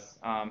like this.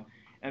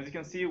 As you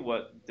can see,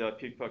 what the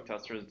peak poke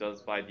testers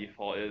does by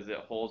default is it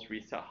holds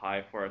reset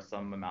high for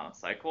some amount of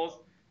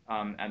cycles,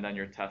 and then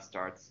your test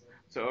starts.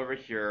 So over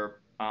here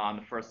on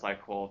the first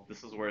cycle,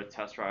 this is where the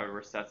test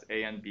driver sets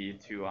A and B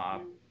to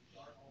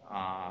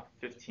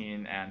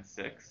 15 and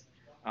 6,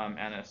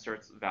 and it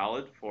asserts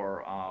valid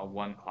for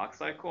 1 clock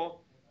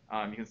cycle.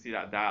 You can see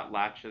that that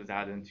latches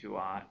that into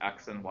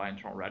X and Y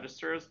internal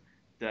registers.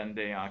 Then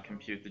they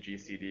compute the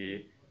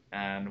GCD,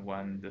 and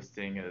when this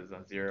thing is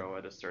 0,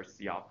 it asserts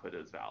the output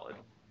is valid.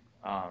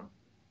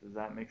 Does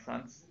that make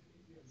sense?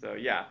 So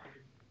yeah,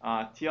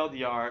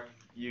 TLDR,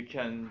 you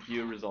can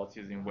view results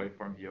using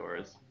waveform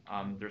viewers.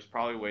 There's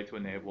probably a way to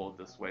enable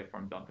this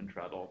waveform dump and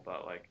treadle,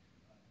 but like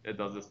it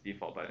does this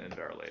default by in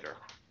Verilator.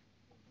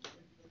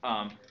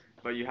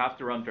 But you have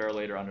to run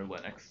Verilator under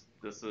Linux.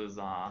 This is,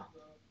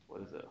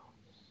 what is it?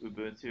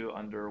 Ubuntu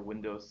under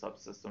Windows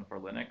subsystem for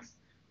Linux.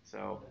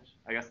 So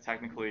I guess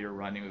technically you're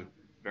running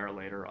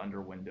Verilator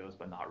under Windows,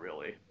 but not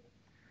really.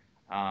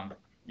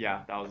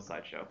 Yeah, that was a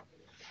sideshow.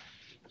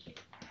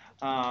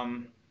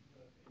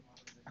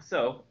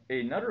 So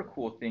another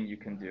cool thing you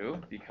can do,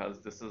 because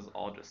this is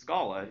all just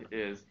Scala,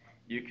 is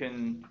you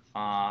can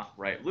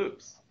write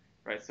loops,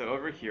 right? So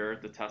over here,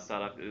 the test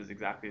setup is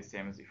exactly the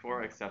same as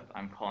before, except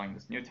I'm calling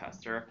this new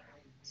tester.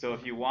 So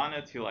if you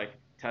wanted to like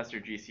test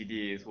your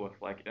GCDs with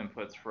like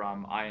inputs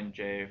from I and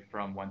j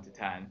from 1 to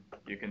 10,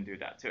 you can do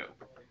that too.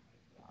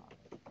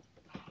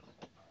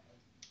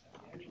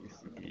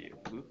 GCD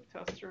loop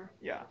tester,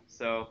 yeah.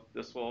 So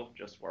this will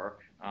just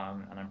work,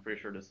 and I'm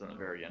pretty sure this isn't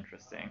very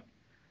interesting.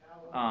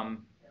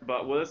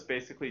 But what it's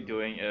basically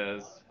doing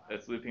is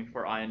it's looping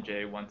for I and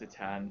j 1 to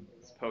 10,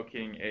 it's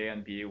poking a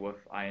and b with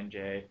I and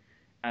j,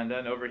 and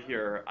then over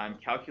here I'm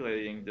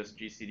calculating this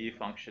GCD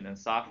function in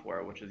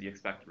software, which is the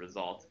expected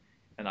result,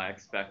 and I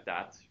expect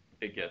that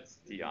it gets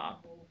the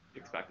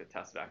expected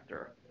test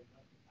vector.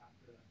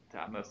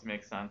 That must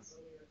make sense.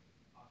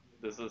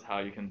 This is how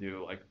you can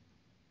do like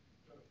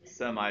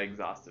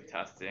semi-exhaustive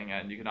testing,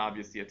 and you can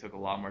obviously it took a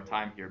lot more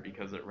time here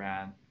because it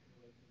ran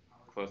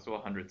close to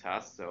 100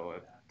 tests, so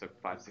it took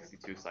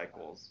 562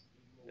 cycles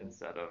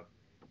instead of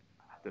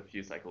the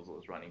few cycles it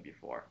was running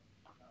before.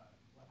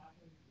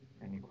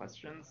 Any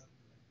questions?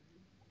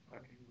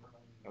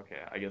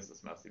 Okay, I guess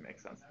this mostly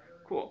makes sense.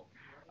 Cool.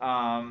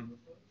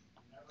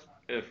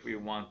 If we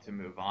want to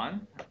move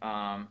on,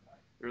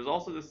 there's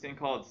also this thing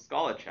called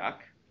Scala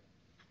check.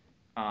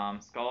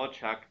 Scala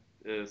check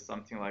is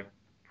something like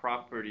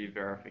property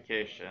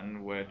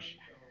verification, which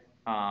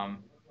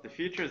the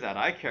features that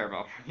I care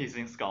about from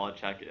using Scala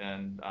check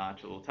in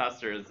Chisel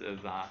Testers is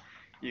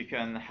you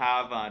can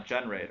have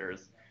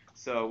generators.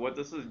 So what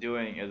this is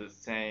doing is it's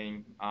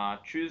saying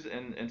choose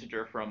an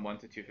integer from 1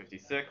 to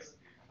 256,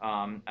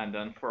 and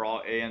then for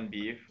all a and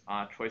b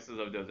choices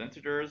of those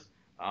integers,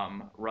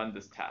 run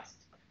this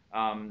test.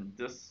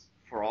 This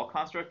for all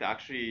construct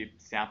actually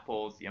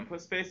samples the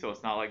input space, so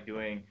it's not like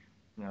doing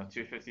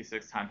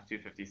 256 times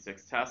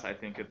 256 tests. I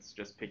think it's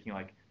just picking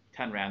like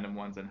 10 random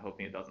ones and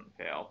hoping it doesn't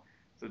fail.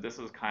 So this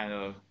is kind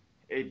of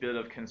a bit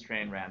of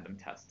constrained random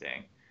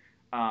testing.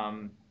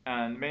 And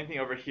the main thing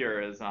over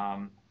here is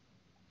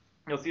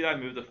you'll see that I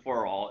moved the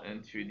for all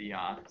into the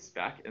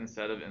spec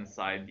instead of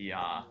inside the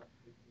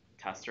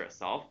tester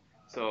itself.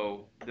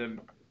 So the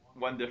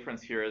one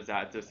difference here is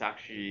that this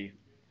actually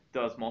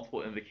does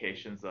multiple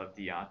invocations of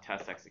the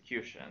test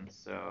execution.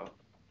 So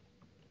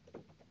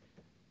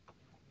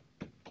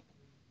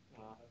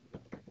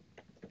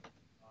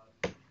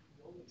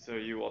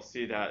you will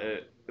see that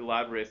it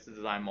elaborates the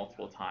design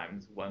multiple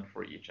times, one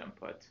for each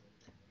input.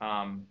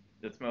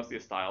 It's mostly a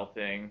style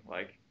thing.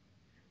 Like,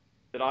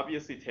 it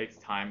obviously takes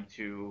time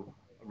to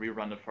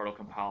rerun the Fertile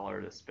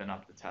compiler to spin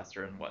up the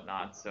tester and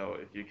whatnot. So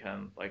if you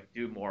can like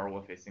do more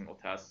with a single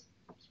test,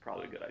 it's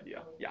probably a good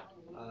idea. Yeah.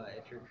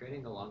 If you're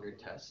creating a longer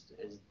test,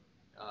 is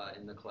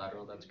in the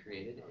collateral that's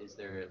created, is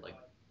there like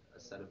a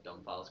set of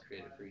dump files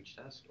created for each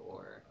test,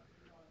 or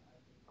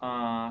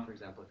for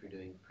example, if you're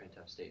doing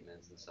printf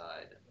statements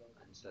inside,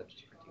 instead of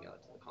just printing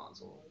out to the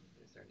console,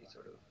 is there any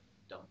sort of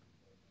dump?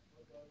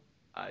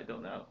 I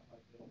don't know.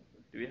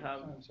 Do we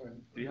have? I'm sorry.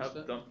 Do we have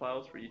dump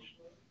files for each?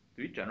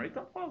 Do we generate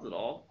dump files at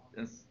all?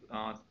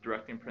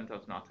 Directing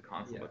printfs not to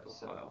console but to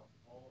file.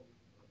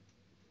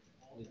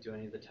 Do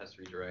any of the tests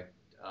redirect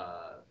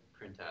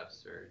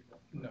printfs or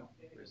no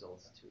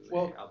results to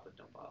an output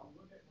dump file?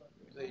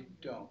 They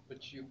don't,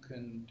 but you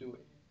can do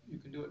it. You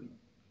can do it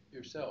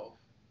yourself.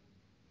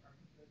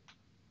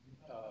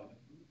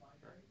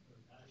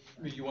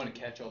 I mean, you want to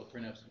catch all the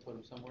printfs and put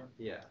them somewhere?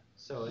 Yeah.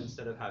 So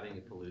instead of having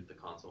it pollute the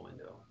console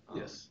window.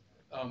 Yes.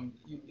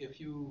 If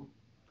you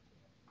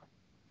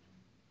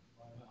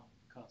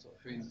console,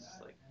 I mean, it's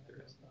like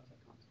there is no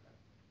console.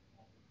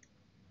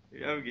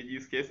 You have a good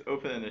use case.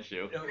 Open an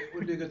issue. No, it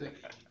would be a good thing.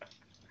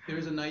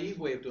 There's a naive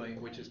way of doing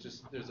it, which is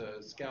just there's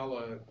a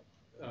Scala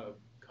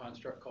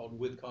construct called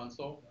with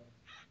console,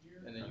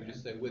 and then you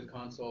just say with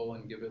console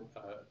and give it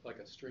like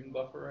a string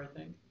buffer, I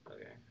think.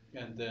 Okay.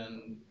 And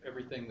then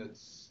everything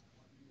that's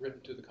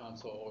written to the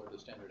console or the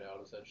standard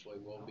out essentially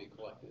will be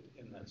collected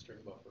in that string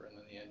buffer, and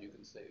in the end you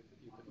can save,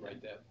 you can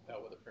write that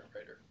out with a print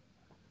writer.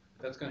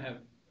 That's going to have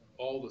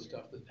all the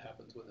stuff that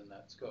happens within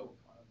that scope.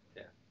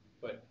 Yeah.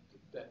 But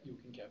that you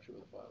can capture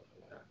with a file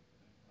that way.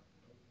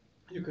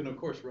 You can of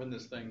course run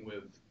this thing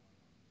with,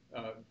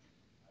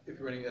 if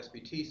you're running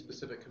SBT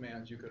specific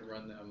commands, you could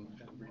run them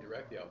and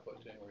redirect the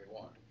output to anywhere you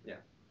want.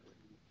 Yeah.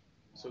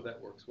 So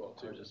that works well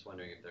too. I was just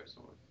wondering if there's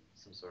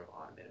some sort of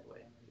automated way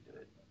to do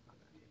it.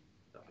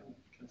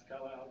 Can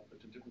Scala output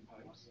to different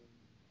pipes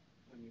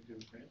when you do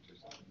print or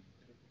something?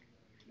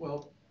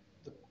 Well,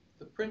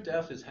 the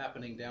printf is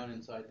happening down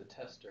inside the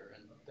tester,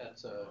 and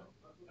that's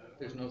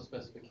there's no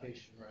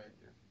specification, right?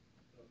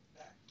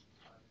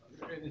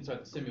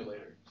 Inside the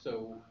simulator.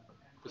 So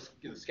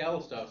the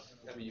Scala stuff,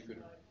 I mean, you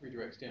could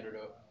redirect standard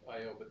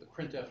I/O, but the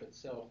printf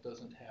itself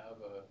doesn't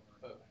have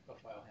a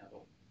file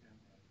handle.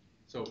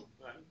 So,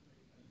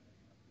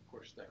 of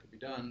course, that could be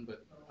done,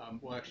 but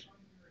well, actually,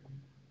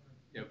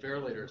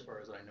 Verilator, as far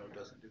as I know,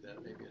 doesn't do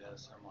that. Maybe it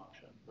has some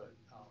option, but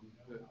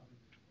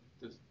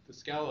the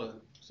Scala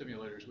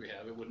simulators we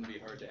have, it wouldn't be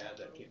hard to add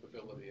that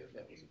capability if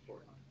that was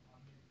important.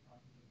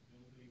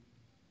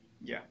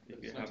 Yeah, But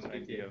if you it's nice have an to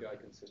keep idea the API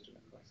consistent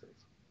across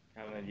those.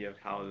 have an idea of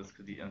how this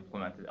could be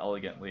implemented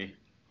elegantly,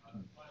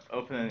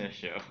 open an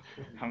issue.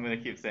 I'm going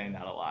to keep saying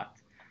that a lot.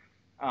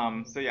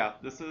 So yeah,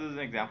 this is an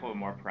example of a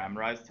more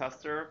parameterized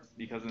tester,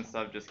 because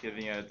instead of just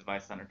giving it a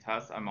device-centered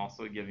test, I'm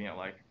also giving it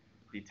like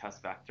the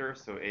test vector,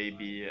 so A,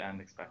 B,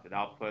 and expected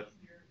output,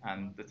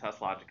 and the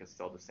test logic is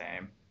still the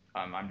same.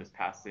 I'm just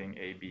passing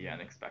A, B,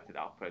 and expected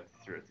output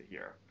through to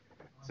here.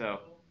 So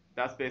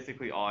that's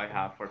basically all I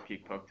have for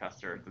peak poke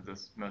tester. Does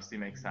this mostly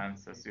make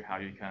sense as to how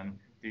you can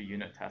do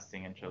unit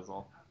testing in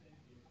Chisel?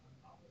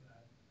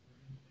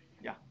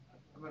 Yeah.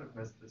 I might have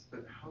missed this,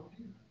 but how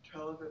do you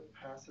tell if it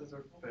passes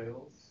or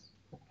fails?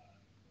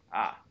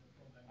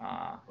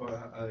 Or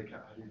like,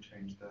 how do you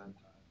change that?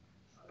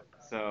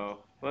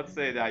 So let's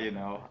say that,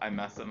 I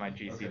mess up my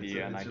GCD Okay, so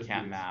and I it's just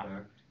can't the map.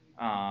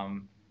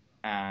 expect.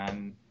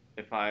 And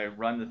if I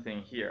run the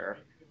thing here,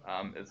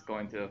 it's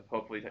going to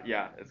hopefully,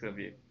 it's going to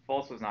be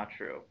false was not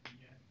true,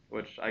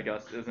 which I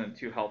guess isn't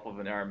too helpful of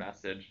an error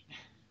message.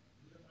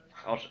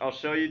 I'll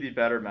show you the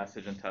better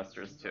message in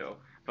Testers2.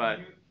 But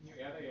can you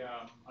add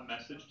a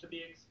message to the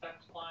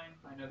expect line?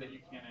 I know that you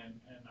can in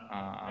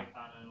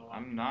Python and a lot.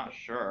 I'm not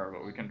sure,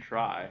 but we can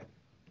try.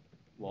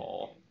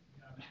 Lol.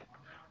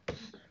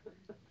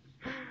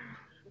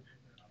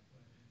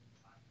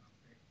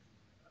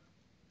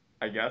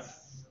 I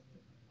guess.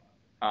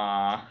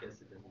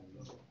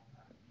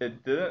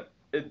 It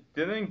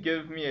didn't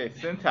give me a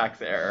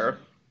syntax error,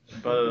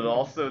 but it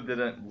also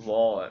didn't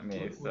lol at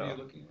me. What are you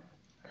looking at?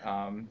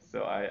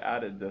 So I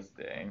added this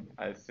thing.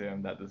 I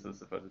assume that this is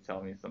supposed to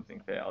tell me something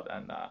failed,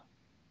 and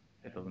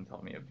it doesn't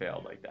tell me it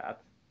failed like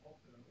that.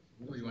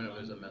 Oh, you went up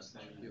as a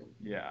message field.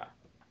 Yeah.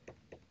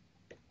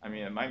 I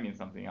mean, it might mean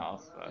something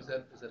else, but Is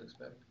that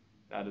expect?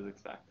 That is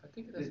expect. I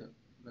think it has a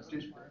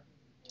message field.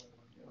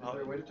 Is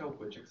there a way to tell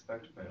which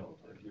expect failed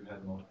if you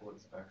had multiple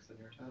expects in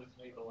your test?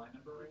 Make the line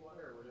number right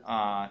there, or what is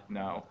it?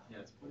 No. Yeah,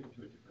 it's pointing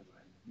to a different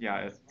line. Yeah,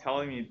 it's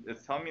telling me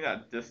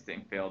that this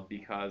thing failed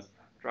because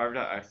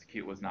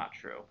driver.execute was not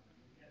true.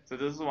 So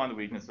this is one of the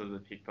weaknesses of the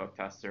peak poke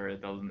tester.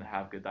 It doesn't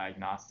have good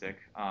diagnostic.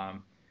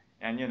 And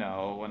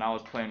when I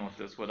was playing with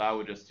this, what I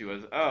would just do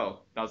is,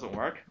 doesn't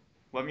work.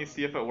 Let me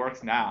see if it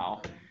works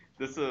now.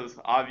 This is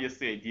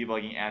obviously a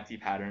debugging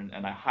anti-pattern,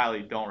 and I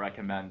highly don't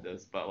recommend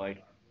this. But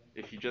like,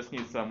 if you just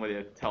need some way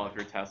to tell if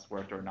your test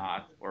worked or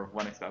not, or if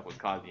one expect was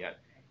causing it,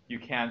 you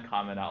can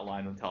comment out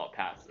lines until it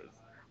passes.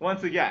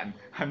 Once again,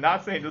 I'm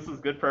not saying this is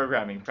good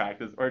programming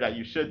practice or that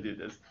you should do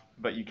this,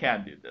 but you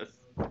can do this.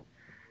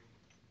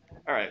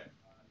 All right.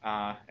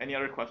 Any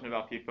other question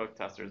about peak poke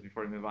testers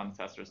before we move on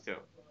to Testers2?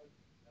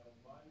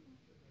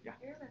 Yeah.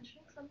 You were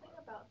mentioning something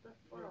about the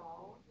for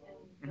all,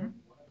 and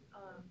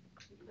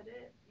you put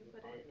it in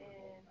the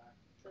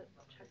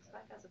check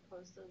spec as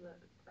opposed to the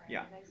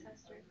parameterized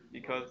tester.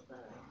 Because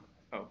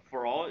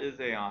for all is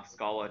a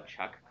Scala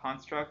check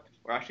construct,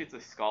 or actually it's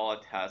a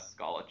Scala test,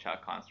 Scala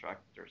check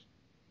construct. There's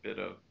a bit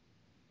of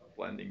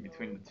blending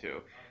between the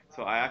two.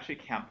 So I actually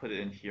can't put it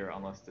in here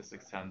unless this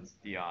extends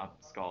the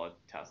Scala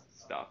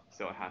test stuff.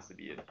 So it has to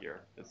be in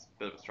here. It's a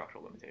bit of a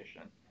structural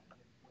limitation.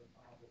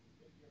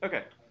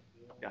 Okay.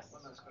 Yes.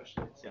 One last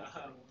question. Yes.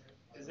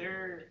 Is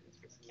there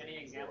any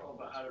example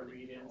about how to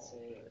read in,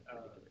 say,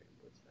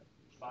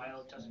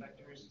 file test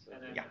vectors,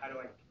 and then how do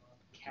I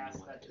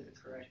cast that to the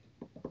correct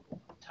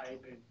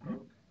type in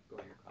poke?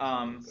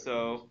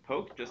 So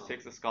poke just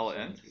takes a Scala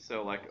int.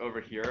 So like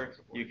over here,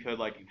 you could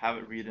like have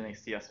it read in a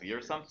CSV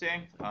or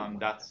something.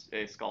 That's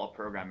a Scala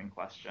programming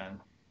question.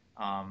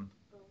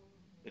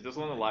 If this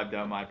wasn't a live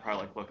demo, I'd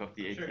probably like look up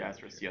the APIs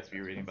for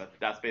CSV reading, but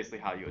that's basically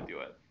how you would do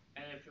it.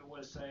 And if it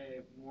was,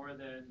 say, more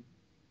than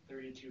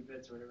 32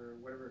 bits or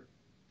whatever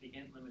the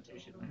int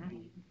limitation might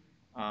be.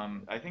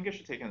 I think it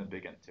should take in the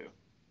big int too.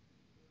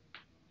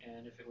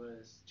 And if it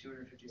was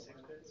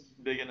 256 bits?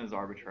 Big int is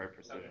arbitrary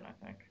precision, Okay.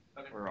 I think,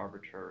 Okay. or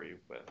arbitrary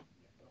width.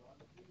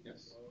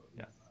 Yes.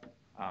 Yes.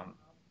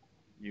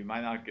 You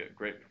might not get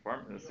great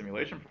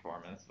simulation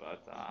performance,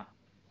 but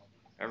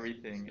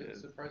everything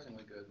is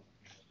surprisingly good.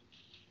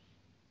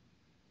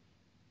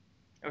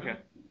 Okay.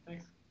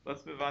 Thanks.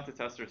 Let's move on to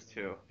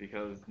Testers2,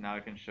 because now I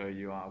can show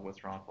you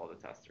what's wrong with all the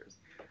testers.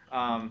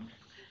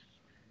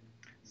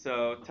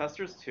 So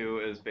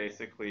Testers2 is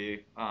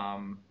basically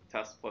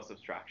test plus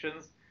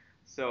abstractions.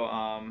 So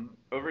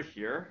over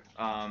here,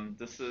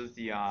 this is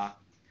the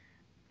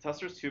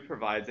Testers2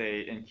 provides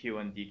a enqueue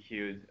and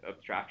dequeued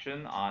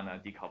abstraction on a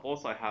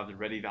decouple. So I have the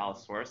ready valid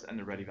source and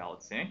the ready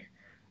valid sink.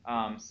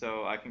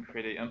 So I can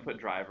create an input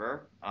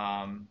driver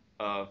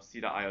of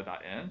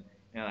c.io.in,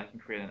 and I can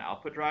create an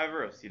output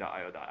driver of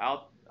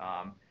c.io.out,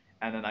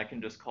 and then I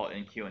can just call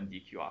enqueue and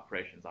dequeue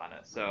operations on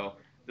it. So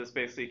this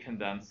basically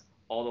condenses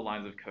all the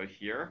lines of code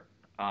here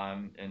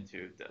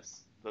into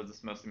this. Does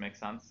this mostly make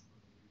sense?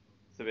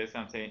 So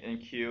basically I'm saying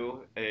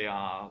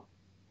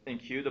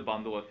enqueue the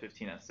bundle of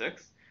 15 and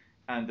 6,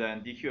 and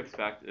then dequeue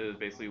expect is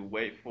basically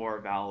wait for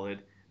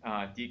valid,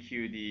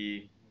 dequeue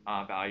the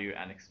value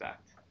and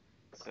expect.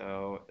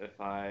 So if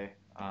I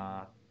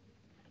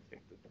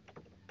take the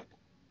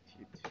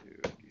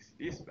T2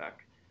 DCD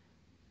spec,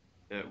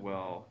 it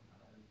will,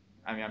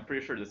 I mean, I'm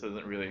pretty sure this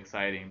isn't really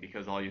exciting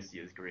because all you see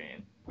is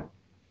green,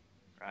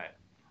 right?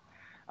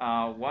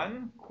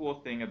 One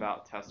cool thing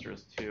about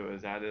Testers 2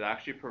 is that it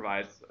actually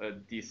provides a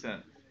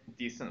decent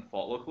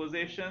fault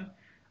localization.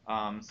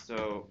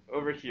 So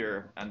over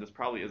here, and this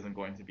probably isn't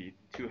going to be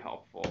too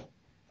helpful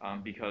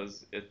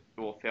because it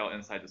will fail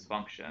inside this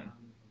function,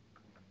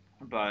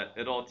 but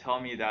it'll tell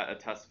me that a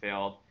test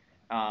failed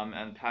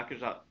and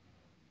package that.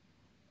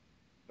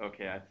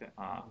 Okay, I think.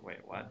 Wait,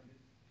 what?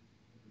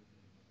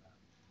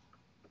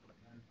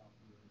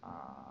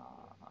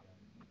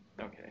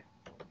 Okay.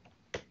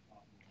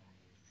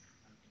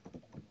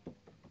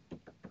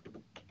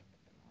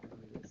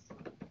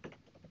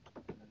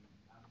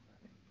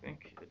 I think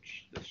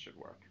this should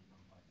work.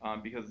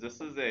 Because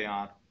this is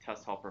a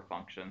test helper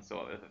function,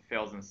 so if it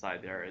fails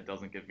inside there, it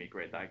doesn't give me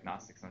great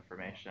diagnostics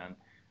information.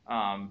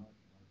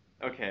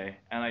 Okay,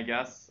 and I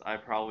guess I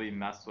probably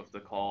messed with the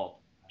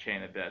call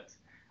chain a bit,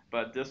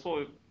 but this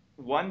will,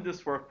 when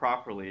this worked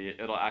properly,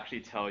 it'll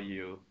actually tell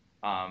you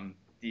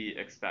the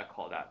expect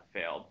call that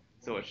failed.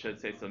 So it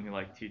should say something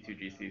like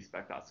T2GC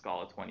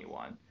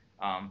spec.scala21,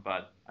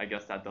 but I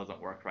guess that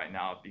doesn't work right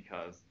now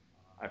because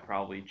I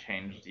probably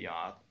changed the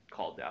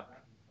call depth.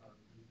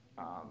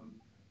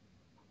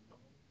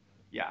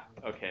 Yeah,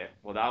 okay,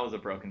 well that was a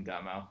broken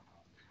demo.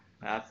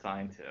 That's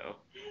fine too.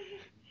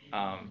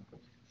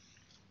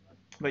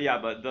 But yeah,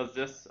 but does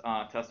this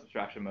test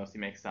abstraction mostly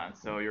make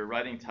sense? So you're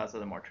writing tests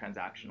at a more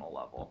transactional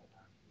level.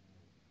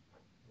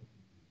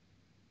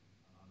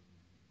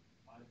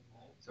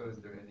 So is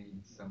there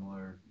any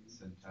similar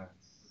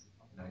syntax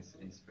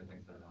niceties for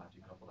things that are not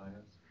decoupled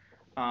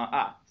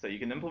IOs? So you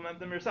can implement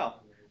them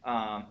yourself.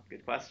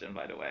 Good question,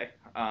 by the way.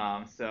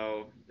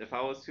 So if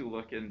I was to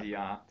look in the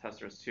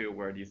Testers 2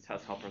 where these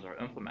test helpers are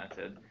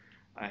implemented,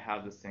 I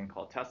have this thing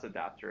called test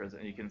adapters,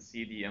 and you can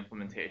see the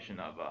implementation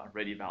of a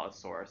ready valid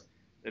source.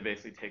 It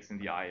basically takes in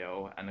the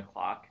IO and the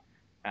clock,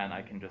 and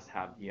I can just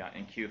have the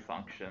enqueue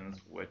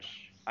functions, which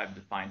I've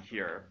defined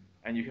here,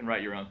 and you can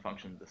write your own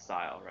function to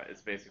style, right?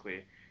 It's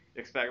basically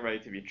expect ready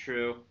to be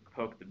true,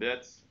 poke the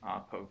bits,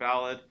 poke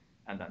valid,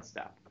 and then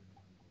step.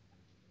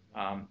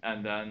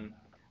 And then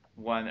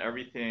when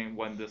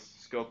this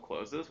scope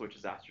closes, which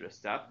is after a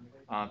step,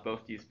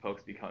 both these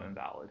pokes become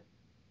invalid.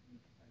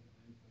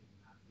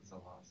 There's a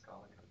lot of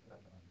Scala code that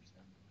I don't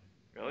understand.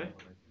 Really?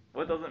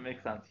 What doesn't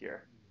make sense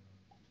here?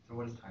 So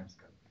what is time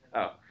scope?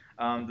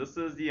 Oh, this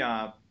is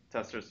the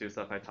Testers 2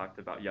 stuff I talked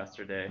about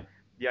yesterday.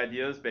 The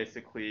idea is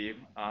basically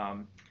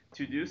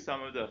to do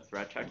some of the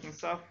thread checking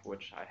stuff,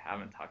 which I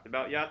haven't talked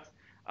about yet.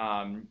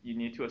 You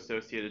need to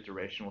associate a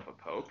duration with a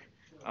poke.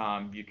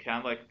 You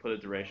can like put a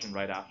duration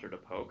right after the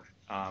poke,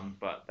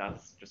 but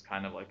that's just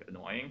kind of like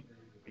annoying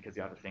because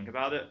you have to think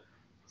about it.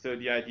 So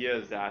the idea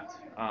is that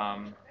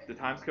the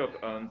time scope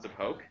owns the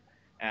poke,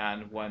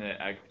 and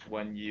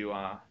when you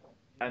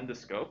end the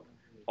scope,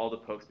 all the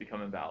pokes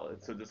become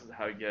invalid. So this is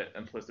how you get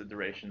implicit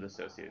durations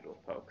associated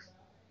with pokes.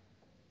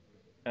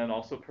 And it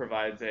also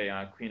provides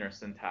a cleaner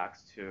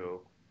syntax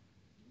to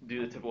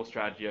do the typical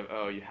strategy of,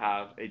 oh, you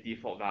have a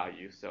default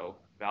value, so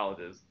valid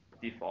is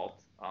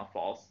default,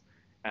 false,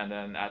 and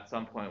then at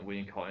some point when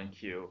you call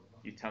enqueue,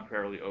 you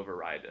temporarily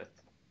override it.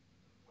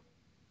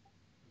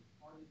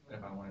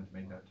 If I wanted to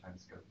make that time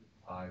scope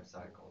 5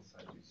 cycles,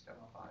 I'd do step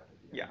 5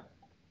 at the end. Yeah.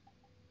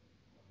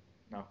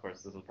 Now, of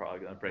course, this is probably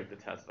going to break the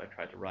test if I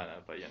tried to run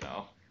it, but you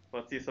know,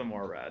 let's see some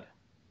more red.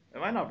 It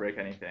might not break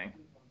anything.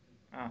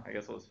 Oh, I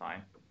guess it was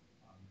fine.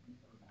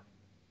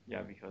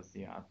 Yeah, because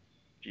the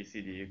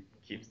GCD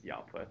keeps the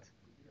output.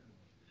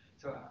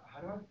 So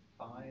how do I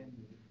find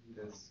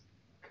this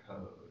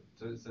code?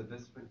 So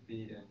this would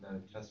be in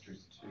the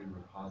Testers 2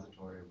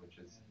 repository, which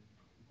is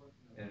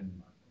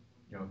in,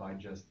 you know, if I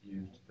just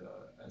used the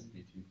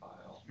SBT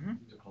file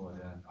to pull it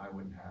in, I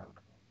wouldn't have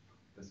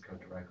this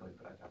code directly,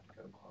 but I'd have to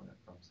go clone it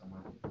from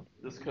somewhere.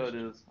 This code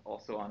is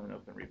also on an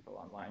open repo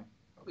online.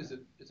 Okay.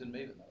 It's in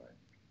Maven though, right?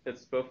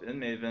 It's both in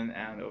Maven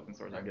and open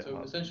source on GitHub.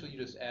 So essentially you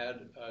just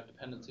add a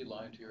dependency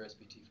line to your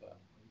SBT file,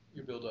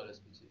 your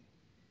build.sbt.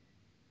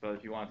 But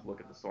if you want to look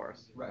at the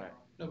source. Right.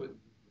 No, but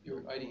your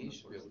IDE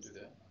should be able to do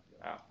that.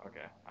 Oh,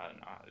 okay. I don't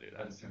know how to do that.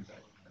 That assumes I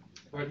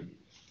Pardon?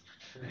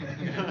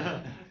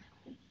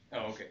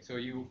 Oh, okay. So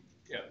you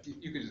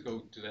could just go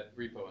to that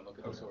repo and look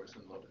at the source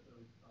and load it,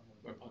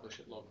 or publish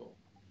it local.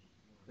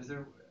 Is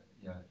there?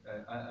 Yeah,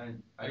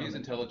 I use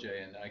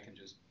IntelliJ, and I can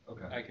just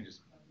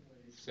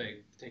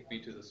say take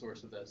me to the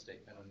source of that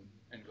statement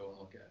and go and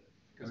look at it.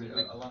 Because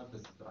a lot of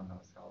this is I'm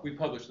not a scholar. We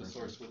publish the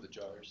source with the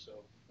jars,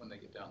 so when they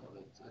get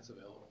downloaded, it's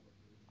available.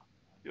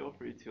 Feel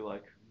free to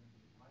like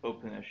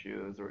open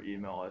issues or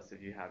email us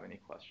if you have any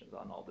questions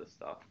on all this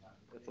stuff.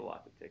 It's a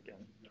lot to take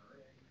in.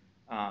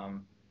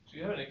 So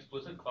you have an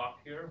explicit clock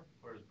here,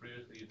 whereas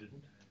previously you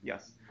didn't?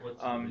 Yes. What's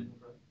the reason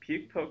for that?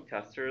 Peak poke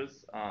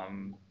testers,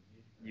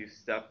 you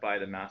step by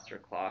the master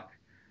clock.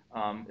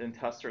 In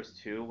Testers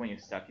 2, when you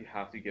step, you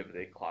have to give it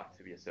a clock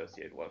to be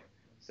associated with.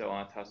 So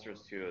on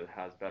Testers2, it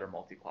has better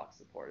multi-clock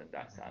support in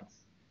that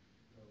sense.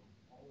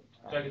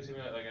 So I could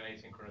simulate like an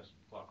asynchronous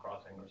clock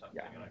crossing or something,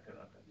 and I could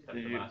set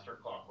the master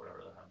clock, whatever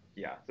that happens.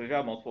 Yeah, so if you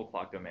have multiple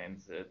clock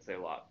domains, it's a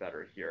lot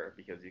better here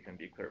because you can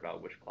be clear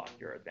about which clock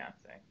you're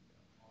advancing.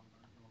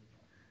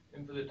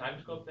 And for the time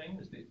scope thing,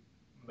 is the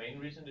main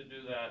reason to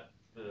do that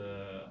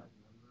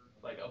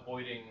like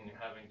avoiding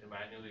having to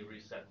manually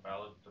reset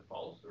valid to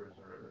false, or is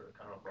there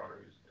kind of a broader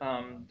use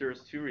case?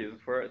 There's two reasons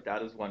for it.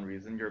 That is one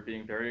reason. You're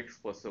being very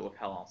explicit with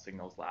how long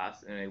signals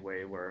last in a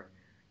way where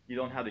you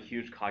don't have the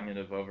huge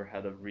cognitive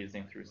overhead of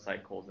reasoning through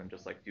cycles and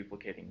just like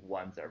duplicating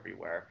ones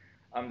everywhere.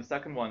 The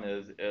second one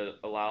is it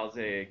allows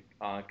a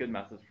good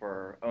method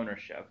for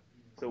ownership.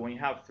 So when you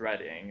have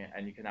threading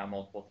and you can have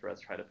multiple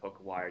threads try to poke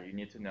a wire, you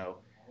need to know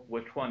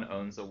which one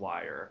owns a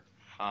wire,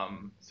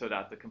 so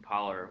that the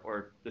compiler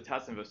or the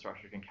test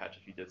infrastructure can catch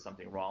if you did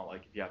something wrong.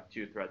 Like if you have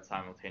two threads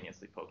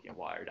simultaneously poking a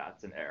wire,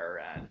 that's an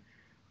error. And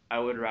I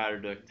would rather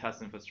the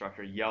test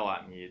infrastructure yell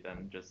at me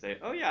than just say,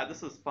 oh yeah,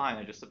 this is fine,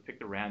 I just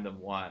picked a random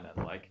one,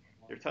 and like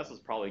your test is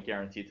probably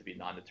guaranteed to be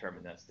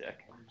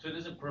non-deterministic. So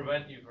does it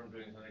prevent you from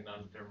doing something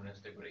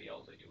non-deterministic when it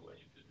yells at you when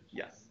you do this?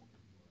 Yes.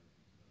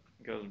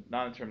 Because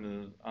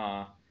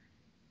non-deterministic,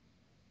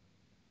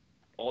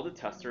 all the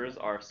testers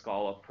are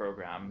Scala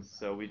programs,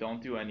 so we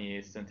don't do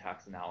any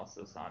syntax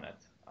analysis on it.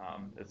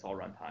 It's all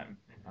runtime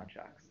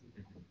checks.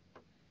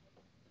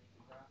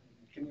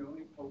 Can you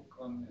only poke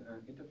on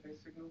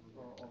interface signals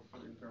or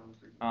also internal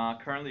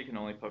signals? Currently, you can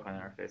only poke on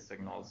interface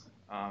signals.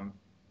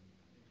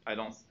 I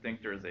don't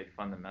think there's a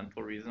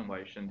fundamental reason why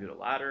you shouldn't do the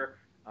latter.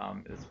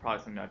 It's probably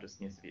something that just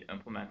needs to be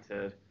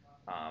implemented.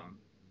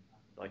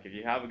 Like if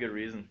you have a good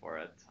reason for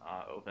it,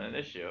 open an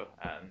issue,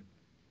 and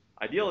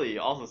ideally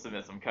also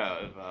submit some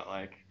code, but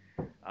like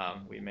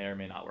we may or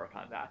may not work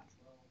on that.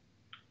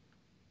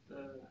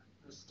 The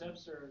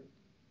steps are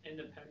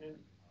independent.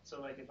 So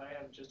like if I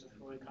have just a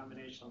fully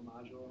combinational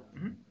module,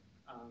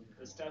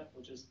 the step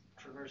will just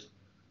traverse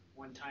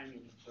one time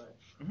unit, but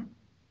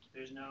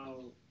there's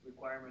no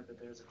requirement that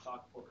there's a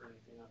clock port or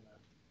anything on the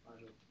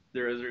module.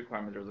 There is a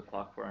requirement there's a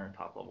clock port on your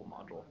top level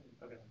module.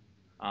 Okay.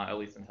 At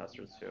least in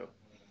Testers2.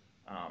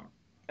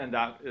 And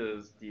that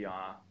is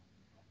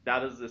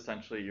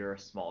essentially your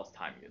smallest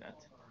time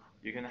unit.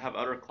 You can have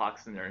other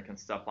clocks in there and can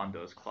step on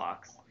those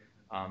clocks,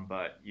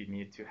 but you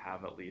need to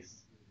have at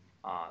least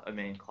a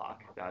main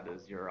clock. That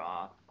is your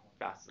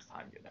fastest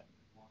time unit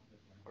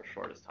or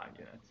shortest time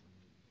unit.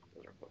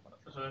 Those are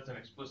equivalent. So that's an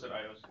explicit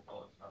I/O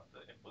signal. It's not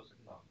the implicit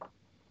clock.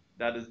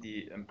 That is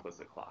the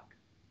implicit clock.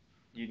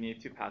 You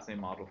need to pass a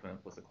module for an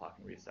implicit clock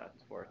and reset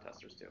for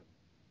Testers2.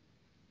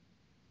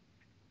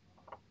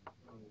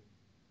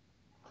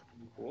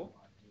 Cool.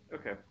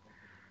 Okay.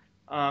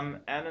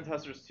 And in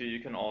Testers2, you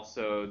can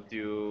also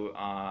do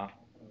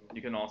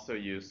you can also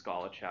use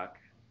Scala check.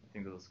 I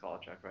think there's a Scala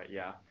check, right?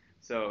 Yeah.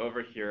 So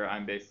over here,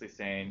 I'm basically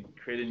saying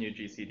create a new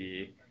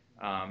GCD,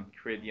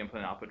 create the input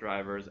and output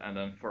drivers, and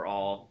then for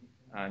all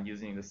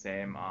using the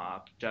same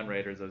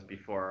generators as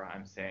before,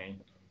 I'm saying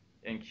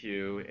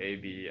enqueue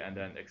AB and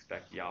then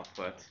expect the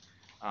output.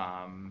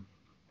 And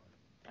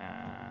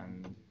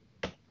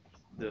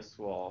this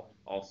will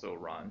also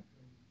run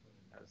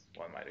as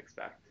one might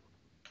expect.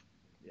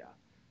 Yeah.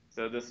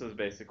 So this is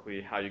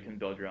basically how you can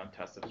build your own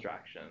test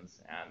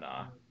abstractions and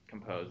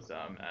compose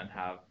them and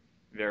have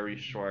very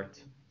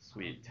short,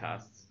 sweet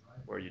tests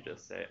where you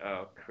just say,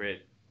 oh,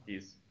 create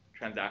these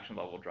transaction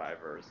level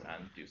drivers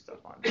and do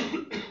stuff on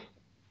them.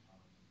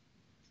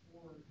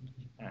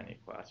 Any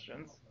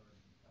questions?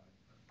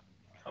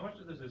 How much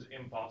of this is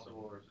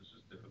impossible or is this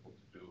just difficult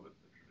to do with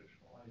the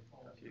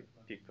traditional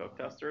peak poke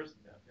testers?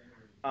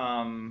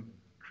 Yeah.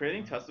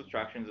 Creating test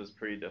abstractions is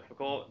pretty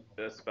difficult,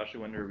 especially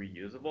when they're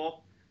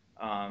reusable,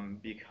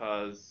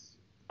 because,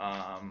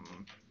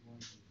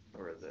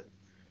 where is it?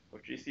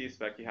 With GC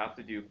spec, you have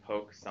to do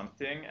poke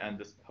something, and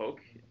this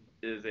poke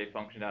is a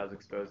function that is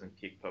exposed in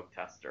peak poke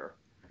tester.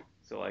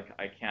 So like,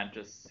 I can't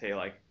just say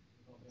like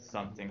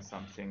something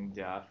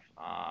def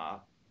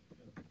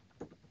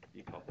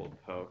decoupled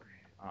poke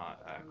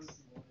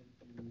x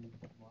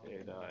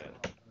data,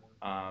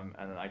 and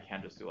then I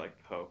can't just do like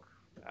poke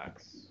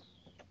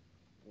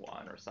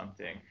x1 or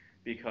something,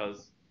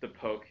 because the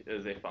poke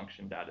is a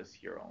function that is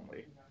here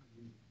only.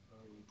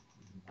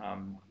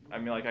 I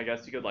mean, like, I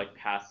guess you could like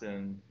pass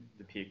in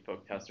the peak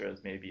poke tester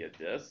as maybe a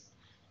dis,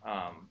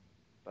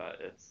 but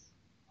it's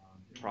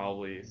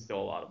probably still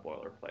a lot of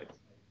boilerplate.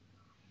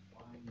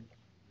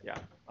 Yeah,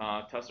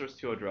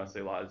 Testers2 address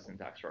a lot of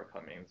syntax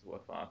shortcomings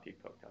with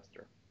peak poke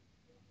tester.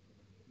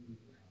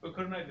 But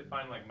couldn't I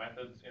define like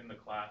methods in the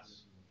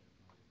class?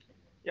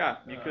 Yeah,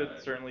 you could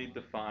certainly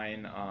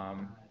define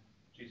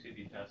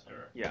GCD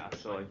tester. Yeah,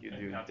 so like you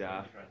do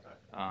def,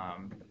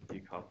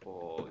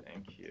 decouple,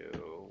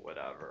 enqueue,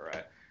 whatever,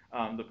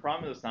 right? The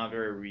problem is it's not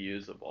very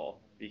reusable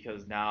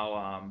because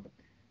now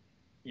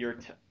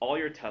all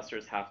your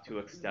testers have to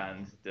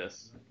extend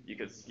this. You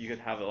could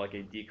have like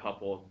a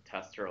decoupled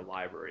tester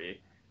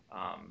library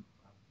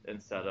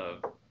instead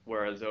of,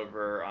 whereas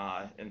over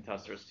in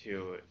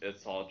Testers2,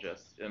 it's all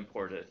just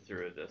imported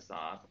through this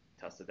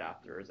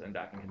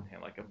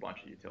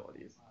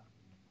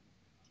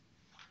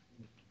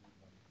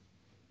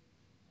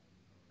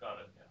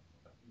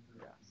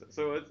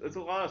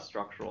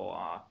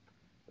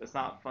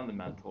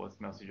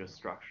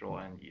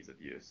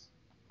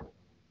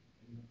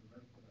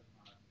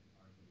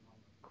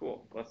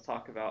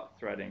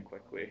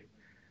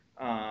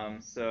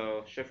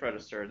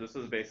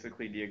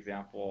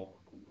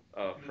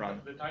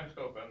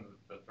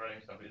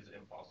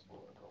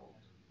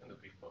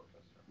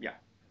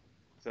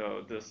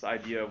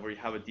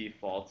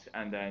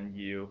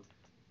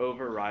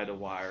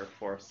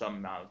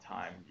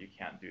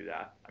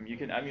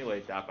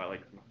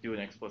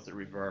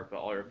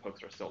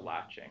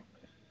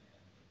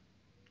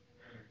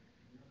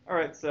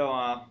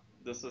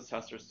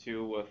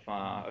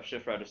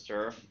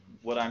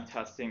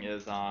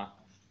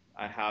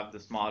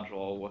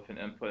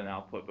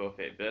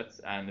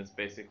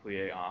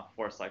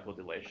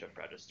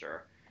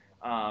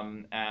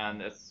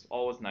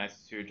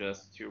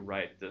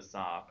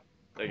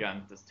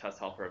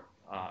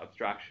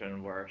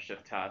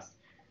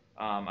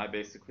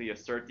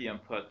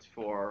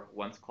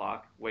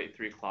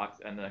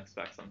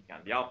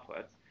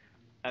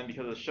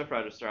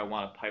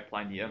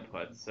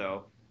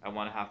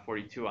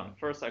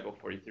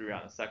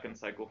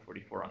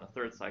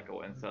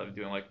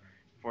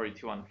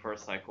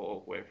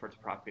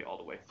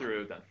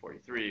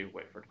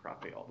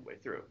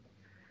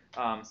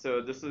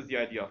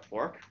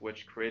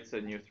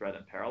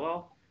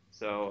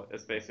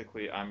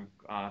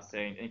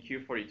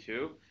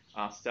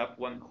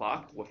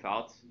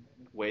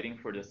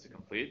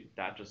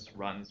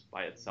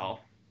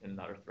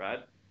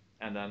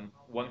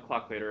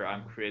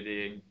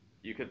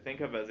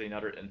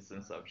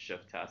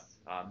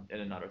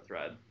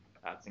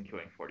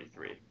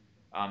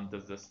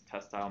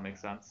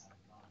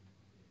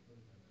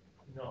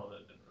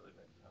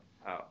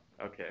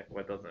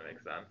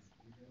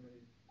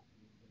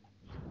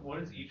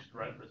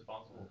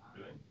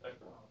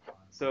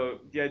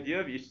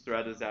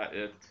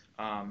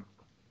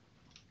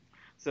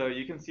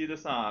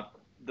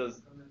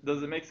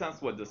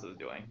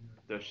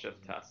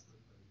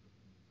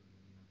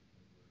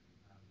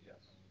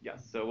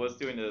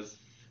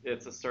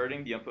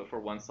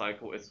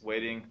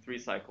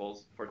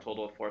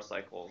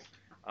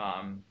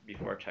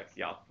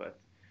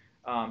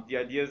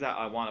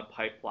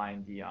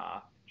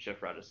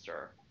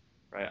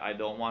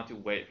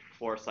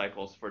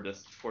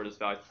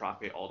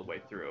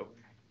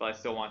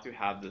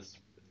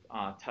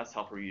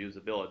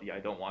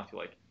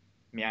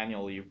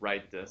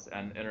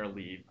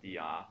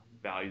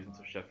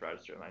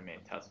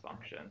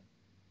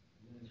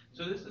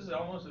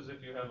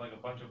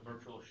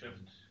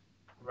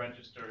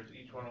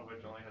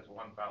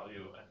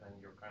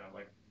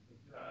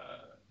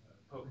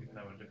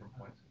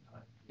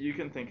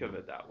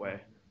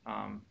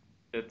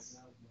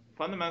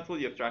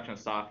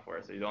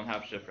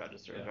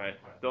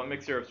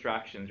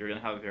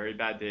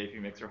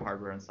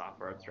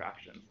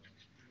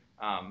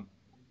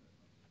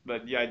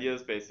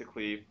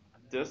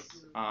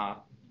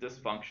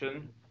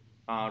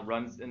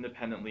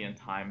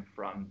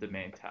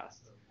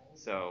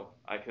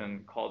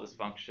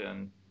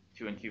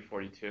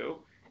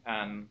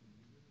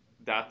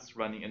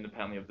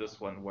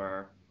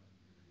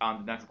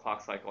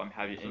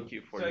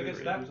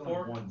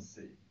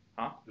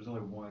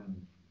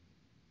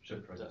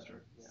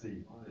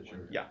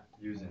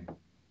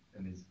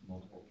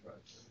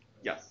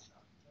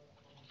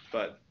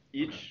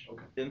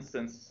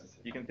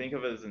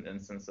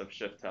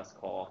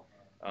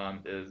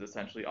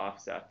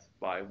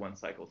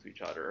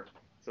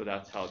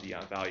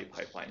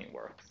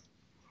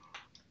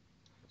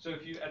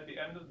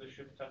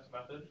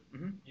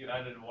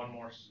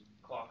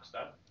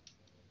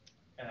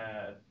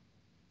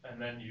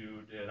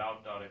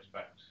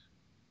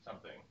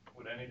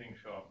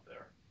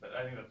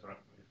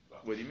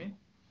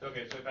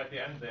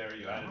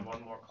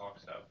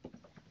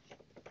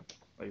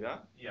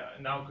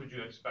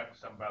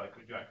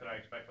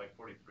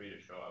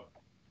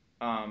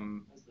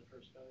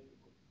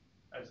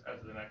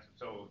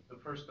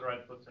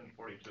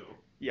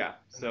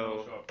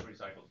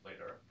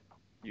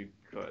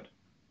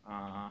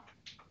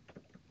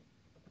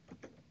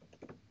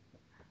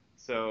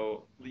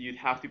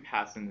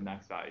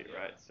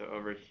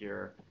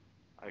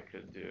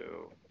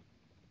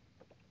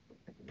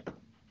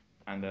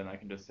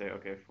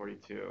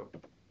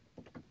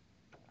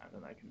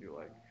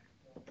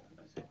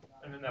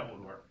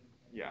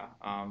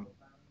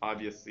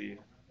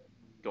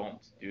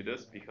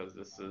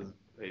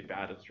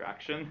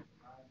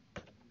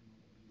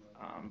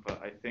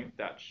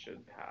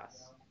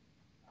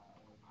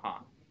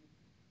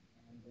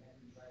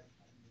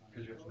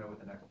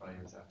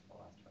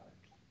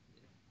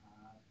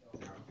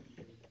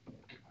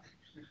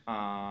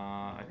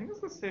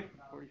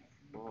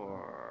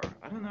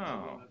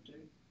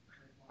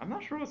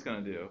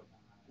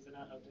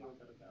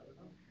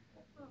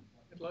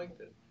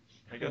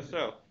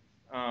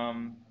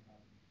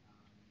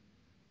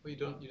Well,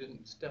 you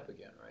didn't step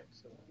again, right?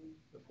 So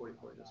the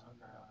 44 just hung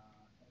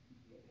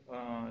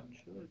around.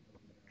 Should have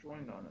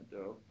joined on it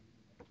though.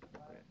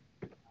 Wait,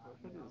 what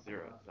if I do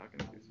 0? Is that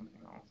going to do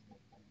something else?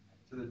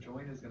 So the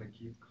join is going to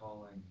keep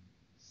calling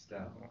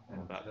step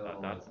Well,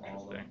 until that's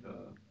all of interesting. the...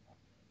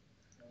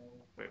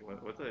 Wait,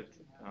 what did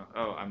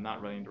oh, I'm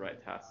not running the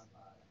right test.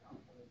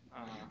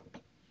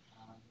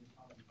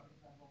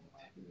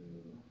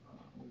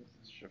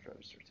 Shift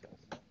register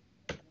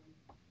test.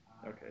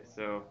 Okay,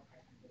 so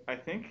I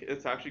think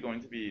it's actually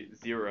going to be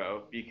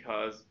 0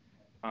 because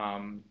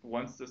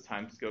once this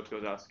time scope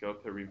goes out of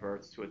scope, it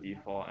reverts to a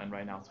default, and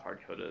right now it's hard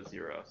coded as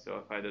 0.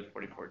 So if I did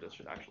 44, this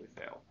should actually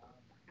fail.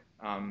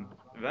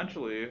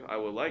 Eventually, I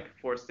would like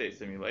forced state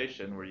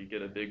simulation where you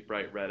get a big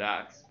bright red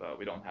X, but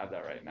we don't have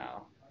that right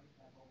now.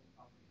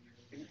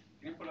 Can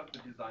you pull up the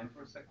design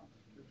for a second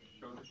to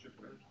show the shift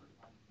register?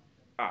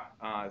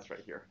 It's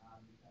right here.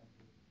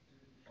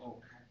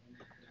 Oh.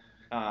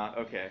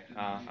 Okay,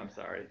 I'm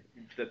sorry.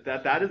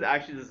 That is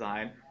actually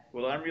designed.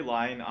 What I'm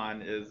relying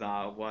on is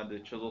one of the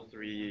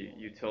Chisel3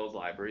 utils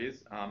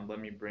libraries. Let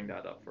me bring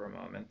that up for a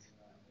moment,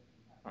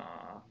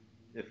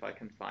 if I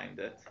can find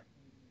it.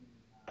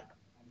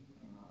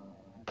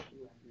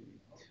 Chisel3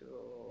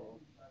 util.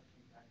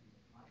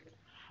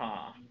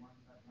 Huh.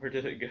 Where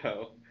did it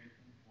go?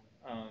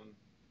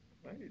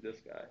 Might be this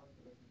guy.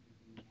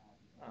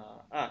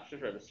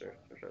 Shift register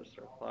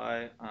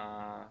apply.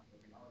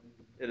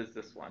 It is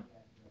this one.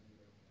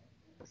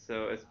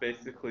 So it's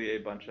basically a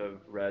bunch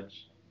of reg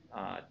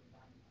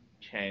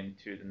chain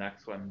to the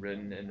next one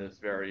written in this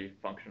very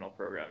functional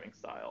programming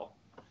style.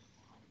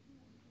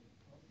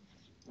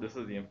 This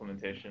is the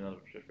implementation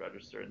of shift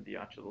register in the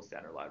Chisel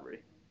standard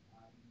library.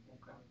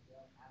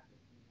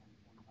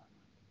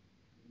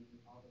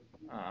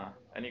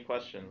 Any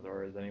questions,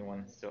 or is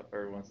everyone still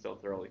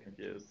thoroughly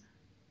confused?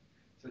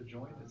 So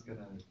join is going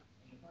to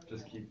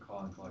just keep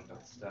calling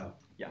collect.step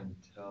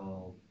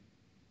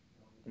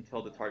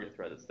until the target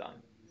thread is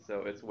done.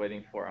 So it's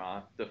waiting for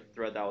the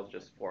thread that was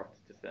just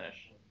forked to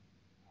finish.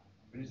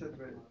 When you said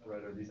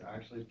thread, are these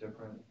actually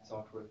different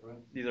software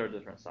threads? These are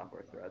different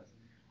software threads.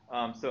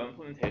 So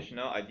implementation,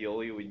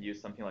 ideally we'd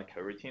use something like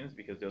coroutines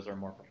because those are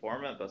more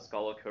performant, but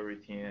Scala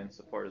coroutine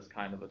support is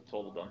kind of a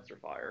total dumpster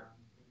fire.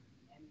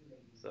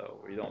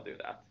 So we don't do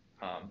that.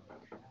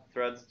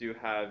 Threads do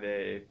have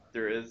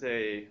there is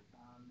a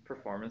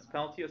performance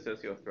penalty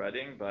associated with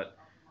threading, but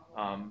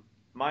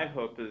my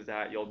hope is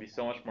that you'll be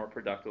so much more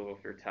productive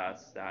with your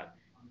tests that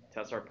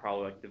tests are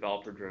probably like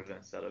developer driven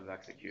instead of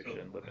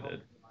execution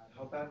limited.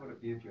 How bad would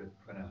it be if you had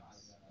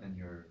printfs in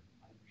your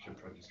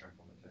shift register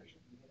implementation?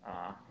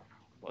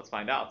 Let's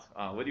find out.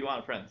 What do you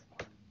want to print?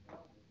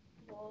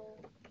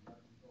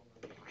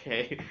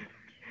 Okay,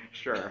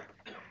 sure.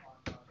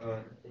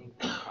 I think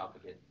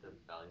propagate the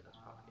value that's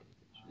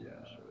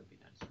propagated. Sure would be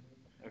nice.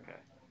 Okay.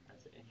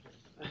 That's it.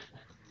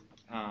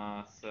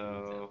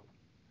 So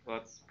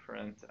let's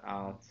print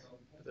out.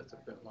 But that's a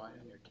print line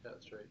in your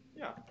test, right?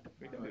 Yeah,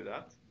 we can do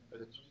that.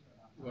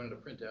 You wanted a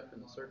printf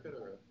in the circuit,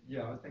 or?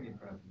 Yeah, I was thinking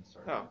printf in the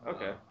circuit. Oh,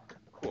 okay.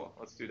 Cool.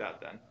 Let's do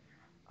that then.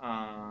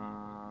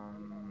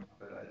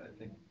 But I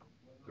think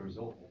the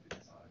result will be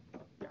the same.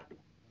 Yeah.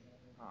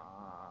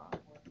 I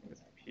think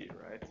it's P,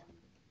 right?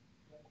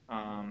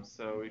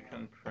 So we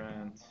can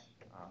print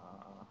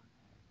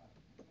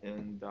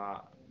in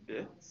dot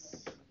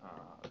bits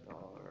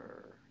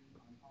dollar.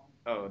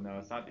 Oh no,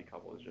 it's not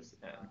decoupled. It's just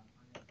in.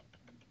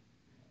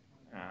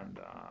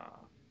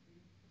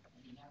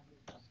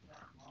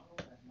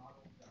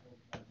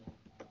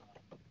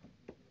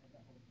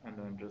 And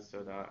then just so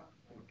that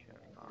we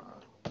can.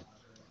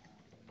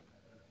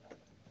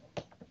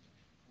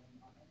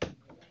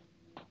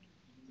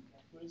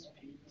 What is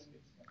P?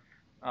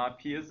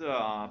 P is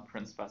a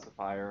print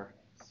specifier.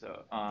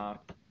 So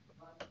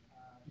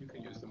you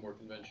can use the more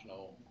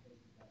conventional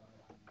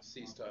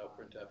C-style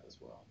printf as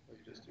well, where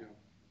you just do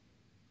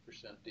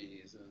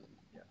 %Ds and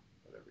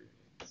whatever you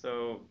need.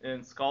 So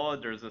in Scala,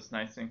 there's this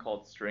nice thing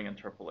called string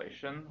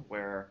interpolation,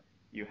 where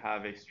you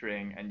have a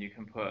string and you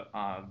can put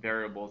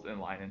variables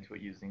inline into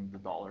it using the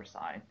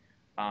 $sign.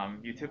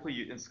 You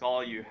typically, in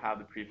Scala, you have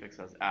the prefix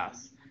as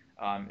S.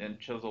 In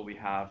Chisel, we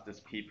have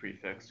this P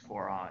prefix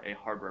for a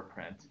hardware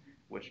print,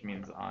 which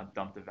means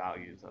dump the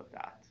values of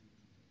that.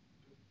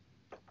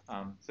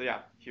 So yeah,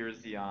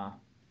 here's the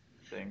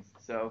things.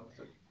 So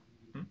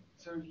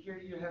here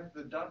you have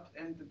the dot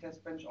and the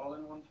test bench all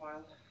in one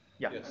file?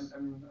 Yeah. Yes.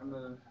 I'm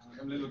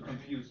a little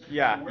confused.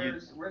 Yeah.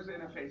 Where's the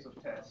interface of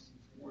test?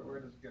 Where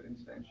does it get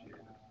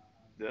instantiated?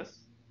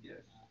 This?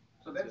 Yes.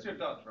 So that's your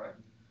dot, right?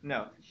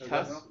 No.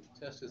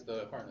 Test is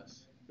the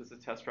harness. This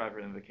is test driver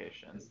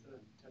invocation.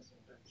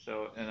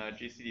 So in a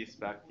GCD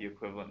spec, the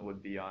equivalent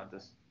would be on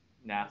this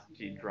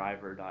nasty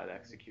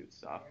driver.execute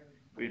stuff.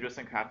 We just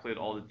encapsulate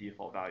all the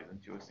default values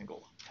into a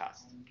single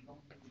test.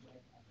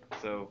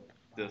 So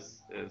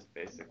this is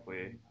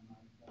basically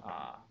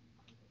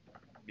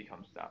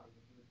becomes that.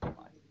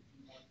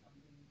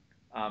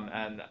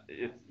 And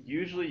it's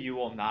usually you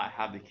will not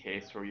have the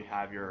case where you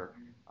have your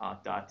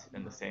dot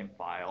in the same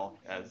file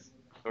as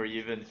or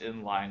even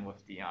in line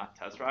with the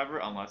test driver,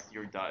 unless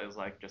your DUT is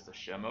like just a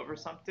shim over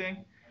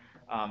something.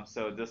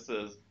 So this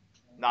is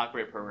not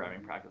great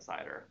programming practice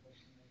either.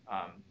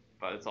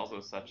 But it's also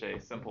such a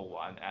simple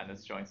one, and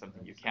it's showing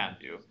something you can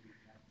do.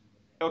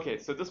 Okay,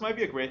 so this might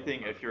be a great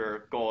thing if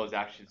your goal is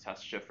actually to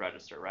test shift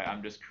register, right?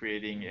 I'm just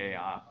creating a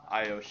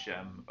IO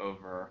shim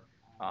over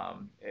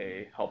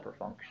a helper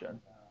function.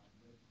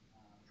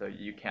 So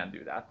you can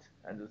do that,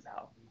 and this is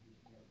how.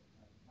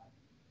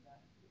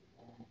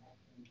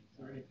 Is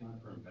there anything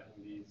for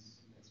embedding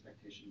these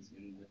expectations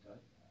in the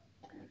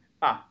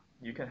DUT?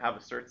 You can have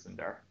asserts in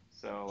there.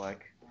 So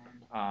like,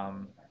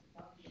 I'll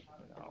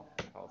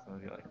also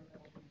be like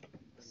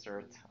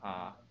assert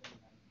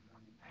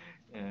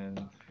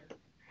in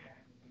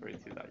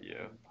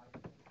 42.u.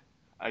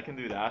 I can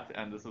do that,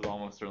 and this is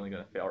almost certainly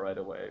going to fail right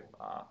away.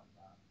 Yeah,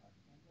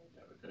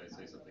 but could I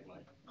say something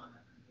like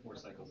 4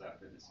 cycles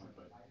after this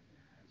input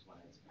is when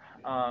I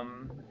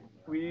expect?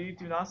 We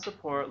do not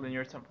support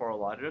linear temporal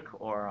logic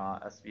or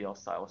SVL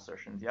style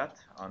assertions yet.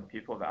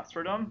 People have asked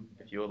for them.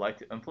 If you would like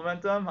to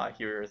implement them,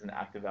 here is an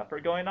active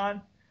effort going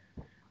on.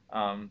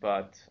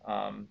 But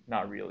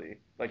not really.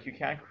 Like you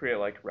can create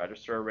like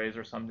register arrays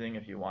or something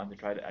if you want to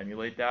try to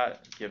emulate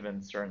that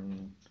given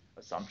certain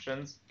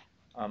assumptions.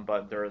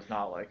 But there is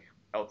not like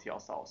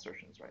LTL style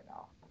assertions right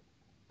now.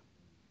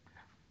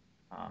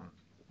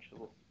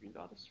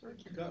 Chisel3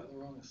 assert. You got the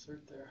wrong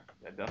assert there.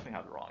 Yeah, definitely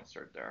have the wrong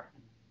assert there.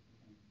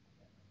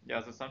 Yeah,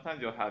 so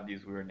sometimes you'll have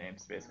these weird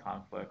namespace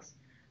conflicts,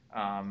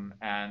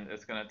 and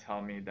it's gonna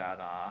tell me that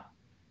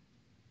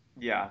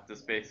yeah,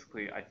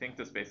 I think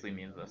this basically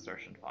means an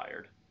assertion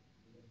fired.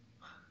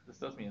 This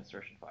does mean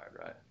assertion fired,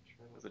 right?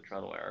 It's a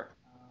treadle error.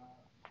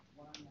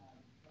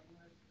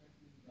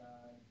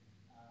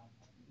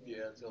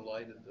 Yeah, it's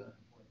elided the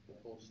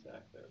full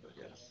stack there, but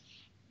yes.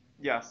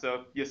 Yeah,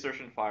 so the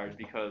assertion fired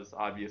because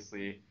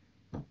obviously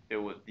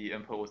the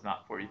input was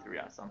not 43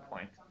 at some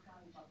point.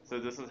 So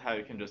this is how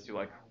you can just do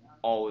like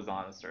always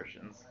on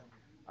assertions.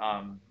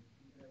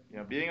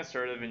 Being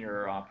assertive in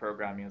your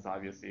programming is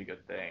obviously a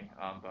good thing,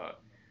 but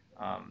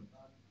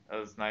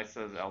as nice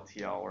as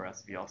LTL or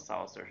SVL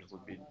style assertions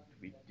would be,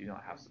 we do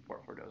not have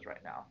support for those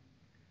right now.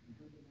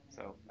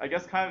 So I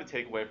guess kind of a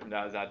takeaway from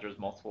that is that there's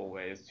multiple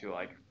ways to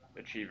like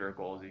achieve your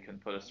goals. You can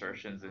put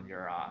assertions in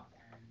your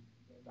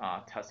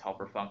test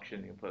helper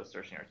function. You can put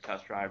assertions in your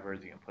test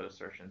drivers. You can put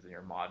assertions in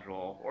your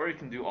module, or you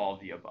can do all of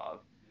the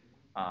above.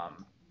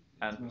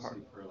 It's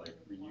mostly for like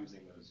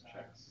reusing those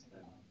checks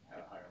then at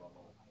a higher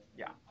level.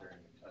 Yeah. During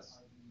a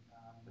test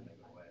when they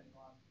go away.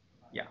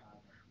 Yeah.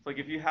 So like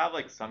if you have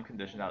like some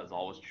condition that is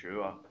always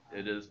true,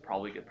 it is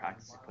probably good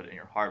practice to put it in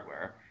your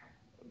hardware.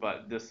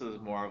 But this is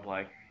more of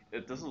like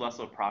this is less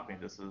of a property.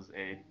 This is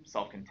a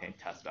self-contained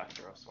test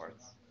vector of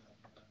sorts.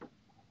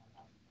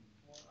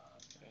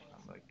 Okay,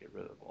 I'm gonna get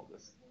rid of all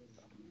this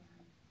stuff.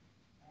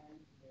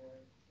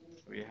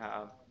 We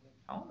have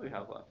how long do we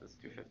have left? It's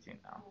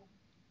 2:15 now.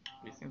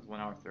 These things 1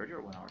 hour 30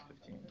 or 1 hour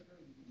 15.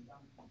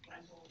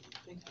 I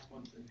think it's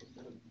 1:30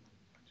 instead of 2:30.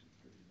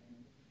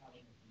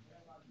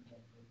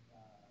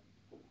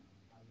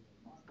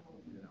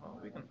 Well,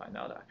 we can find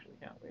out actually,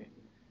 can't we?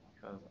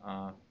 Because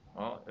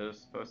well, it is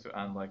supposed to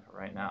end like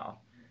right now.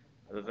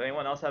 Does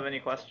anyone else have any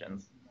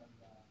questions?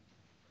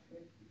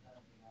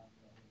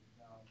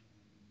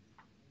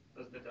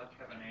 Does the duck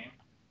have a name?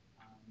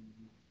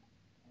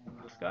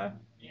 This guy?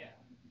 Yeah.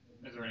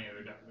 Is there any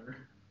other duck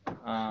there?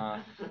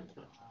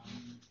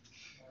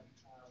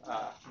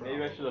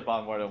 Maybe I should have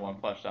bought more than one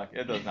plush duck.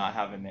 It does not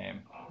have a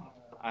name.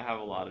 I have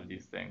a lot of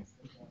these things.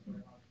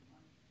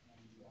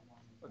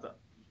 What's up?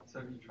 So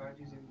have you tried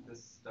using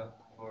this stuff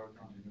for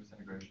continuous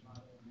integration?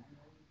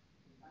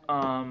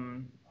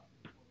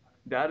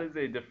 That is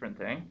a different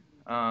thing.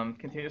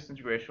 Continuous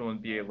integration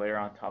would be a layer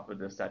on top of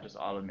this that just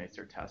automates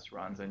your test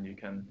runs, and you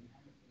can.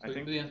 So I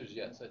think the answer is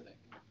yes. I think.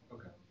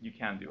 Okay. You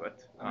can do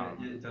it. I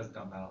mean, it does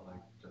dump out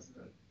like just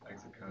the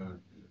exit code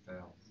if it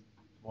fails.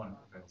 One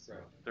if it fails.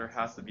 Right. There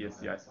has to be a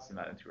CI system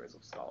that integrates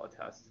with Scala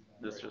test.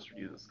 This just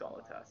uses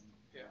Scala test.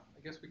 Yeah,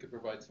 I guess we could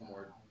provide some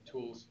more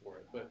tools for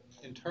it, but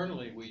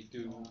internally we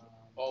do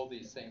all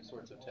these same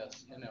sorts of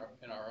tests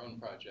in our own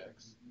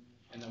projects,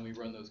 and then we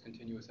run those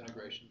continuous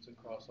integrations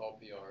across all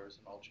PRs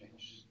and all the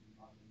changes.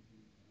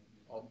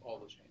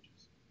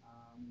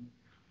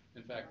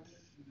 In fact,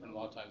 and a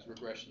lot of times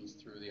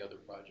regressions through the other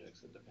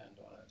projects that depend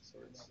on it, so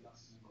it's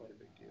quite a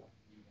big deal.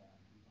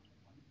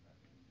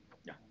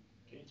 Yeah.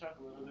 Can you talk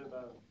a little bit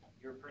about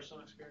your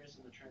personal experience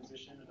in the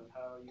transition of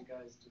how you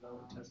guys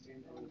developed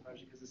testing over the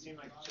project? Because it seemed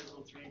like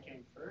Chisel3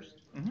 came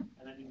first, and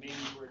then maybe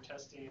you were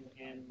testing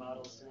in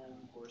Model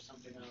Sim or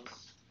something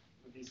else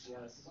with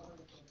VCS.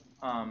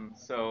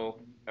 So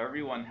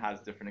everyone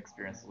has different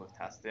experiences with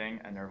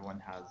testing, and everyone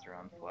has their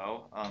own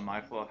flow.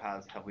 My flow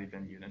has heavily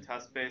been unit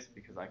test based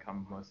because I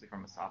come mostly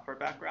from a software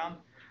background,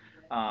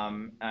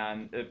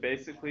 and it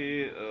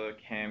basically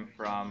came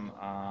from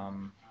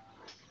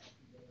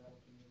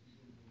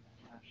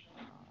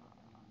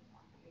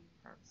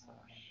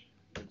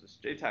there's this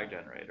JTAG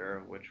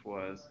generator, which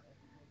was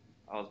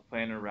I was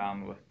playing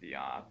around with the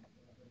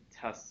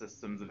test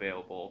systems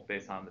available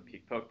based on the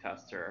peak poke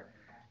tester,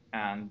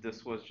 and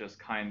this was just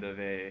kind of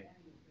a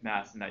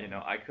mess in that,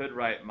 I could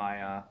write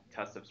my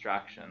test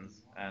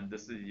abstractions, and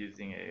this is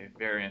using a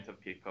variant of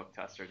peak poke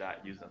tester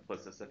that used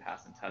implicit to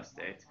pass in test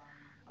state.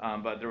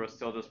 But there was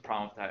still this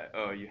problem that,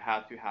 you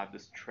had to have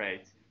this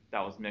trait that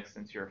was mixed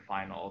into your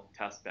final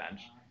test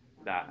bench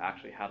that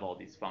actually had all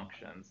these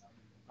functions.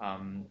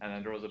 And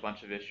then there was a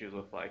bunch of issues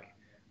with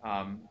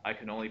I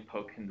can only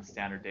poke in the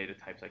standard data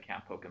types, I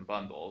can't poke in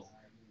bundles,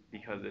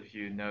 because if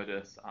you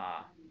notice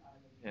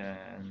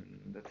in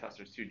the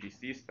Testers2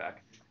 GC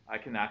spec, I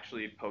can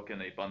actually poke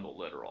in a bundle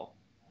literal.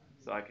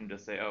 So I can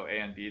just say, oh, A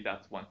and B,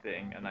 that's one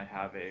thing, and I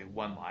have a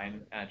one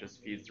line, and it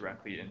just feeds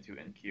directly into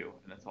InQ,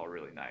 and it's all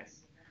really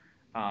nice.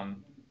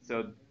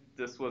 So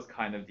this was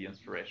kind of the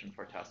inspiration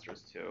for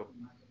Testers2.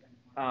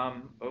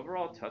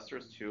 Overall,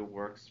 Testers2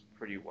 works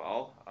pretty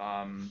well.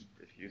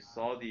 If you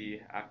saw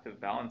the active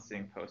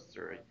balancing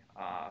poster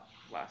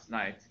last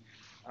night,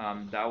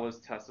 that was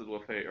tested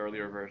with an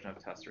earlier version of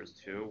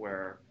Testers2,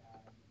 where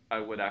I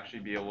would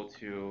actually be able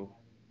to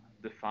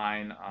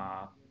define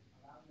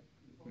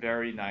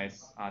very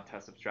nice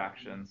test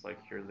abstractions, like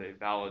here's a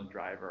valid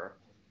driver,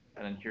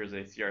 and then here's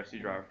a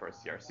CRC driver for a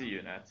CRC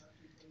unit.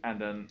 And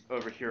then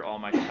over here, all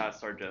my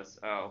tests are just,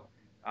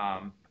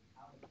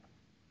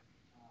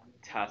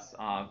 test,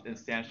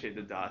 instantiate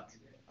the dot,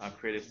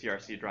 create a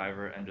CRC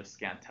driver, and just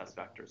scan test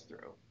vectors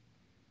through.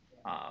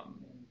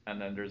 And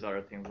then there's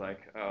other things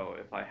like,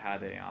 if I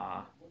had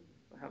I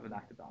have an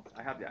active balancing,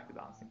 I have the active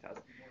balancing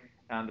test.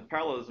 And the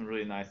parallelism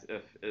really nice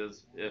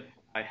if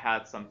I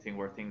had something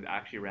where things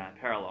actually ran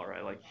parallel,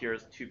 right? Like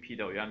here's two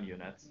PWM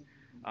units.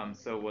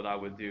 So what I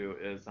would do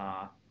is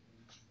I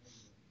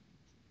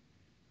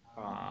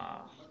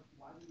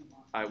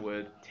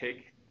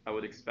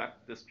would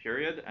expect this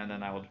period, and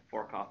then I would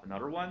fork off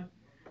another one.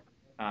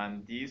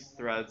 And these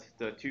threads,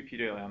 the two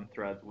PWM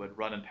threads, would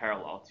run in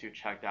parallel to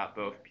check that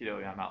both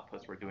PWM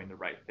outputs were doing the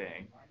right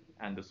thing,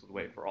 and this would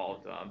wait for all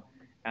of them.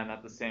 And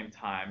at the same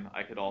time,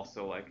 I could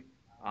also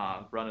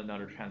run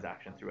another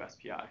transaction through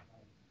SPI.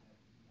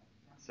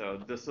 So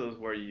this is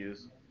where you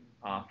use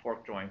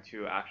fork join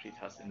to actually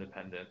test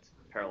independent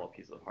parallel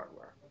pieces of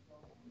hardware.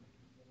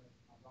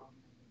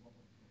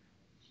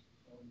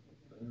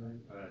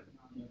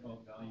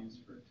 Default values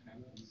for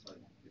temps, like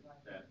if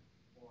that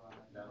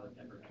valid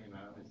ever came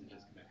out, is it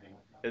just going to hang?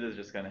 It is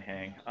just going to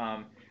hang.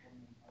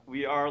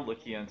 We are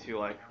looking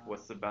into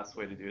what's the best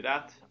way to do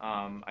that.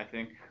 I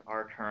think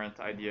our current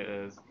idea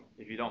is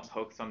if you don't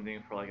poke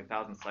something for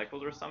 1,000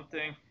 cycles or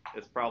something,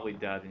 it's probably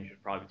dead, and you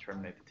should probably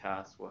terminate the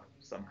task with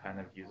some kind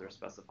of user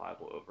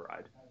specifiable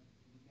override.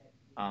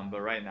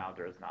 But right now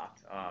there is not.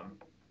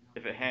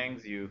 If it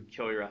hangs, you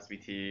kill your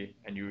SVT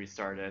and you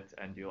restart it,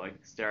 and you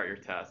stare at your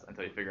test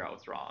until you figure out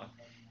what's wrong.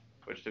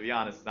 Which, to be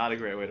honest, is not a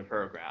great way to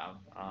program.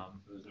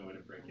 So there's no way to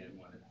break in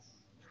when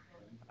it's.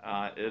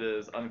 It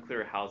is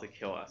unclear how to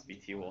kill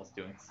SVT while it's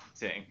doing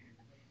something.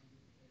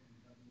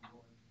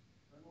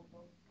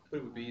 But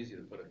it would be easy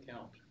to put a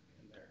count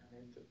in there.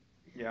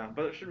 Yeah,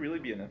 but it should really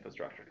be an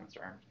infrastructure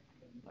concern.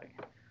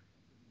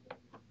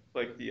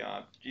 Like the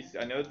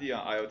GC, I know the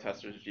IO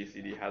testers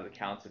GCD has a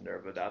count in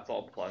there, but that's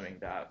all plumbing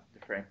that,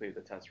 frankly,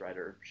 the test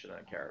writer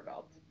shouldn't care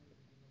about.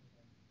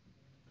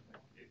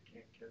 It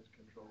can't catch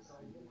control C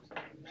or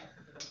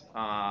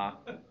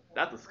something.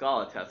 That's a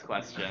Scala test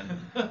question.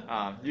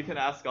 You can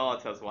ask Scala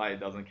test why it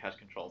doesn't catch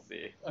control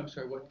C. I'm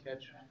sorry, what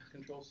catch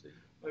control C?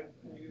 Like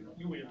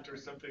UINT or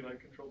something like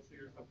control C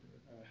or something.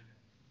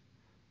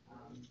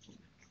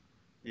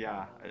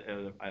 Yeah,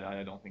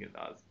 I don't think it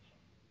does.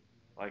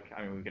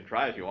 I mean, we can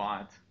try if you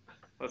want.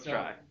 Let's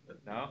try.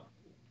 No?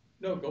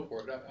 No, go for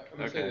it. I'm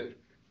going to say that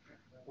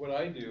what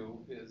I do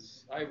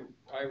is I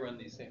run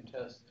these same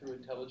tests through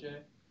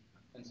IntelliJ,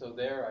 and so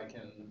there I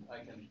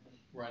can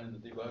run in the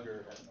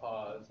debugger and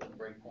pause and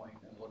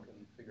breakpoint and look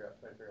and try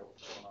to figure out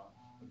what's going on.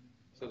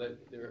 So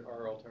that there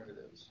are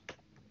alternatives.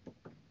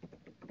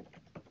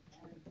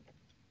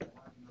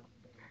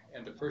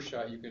 And the first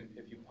shot,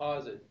 if you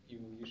pause it, you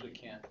usually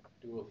can't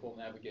do a full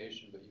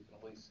navigation, but you can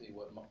at least see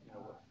what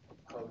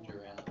code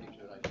you're in. It gives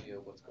you an idea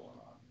of what's going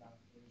on,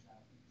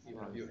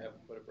 even if you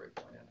haven't put a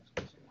breakpoint in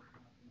explicitly.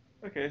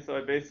 Okay, so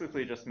I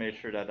basically just made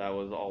sure that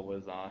was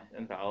always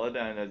invalid,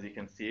 and as you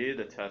can see,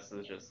 the test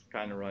is just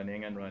kind of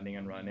running and running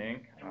and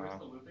running. And where's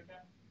the loop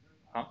again?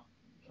 Huh?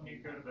 Can you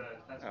go to the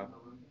test with the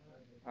loop?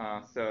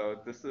 So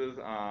this is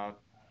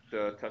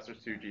the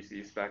Testers2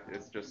 GC spec.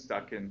 It's just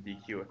stuck in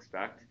DQ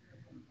expect,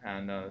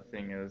 and the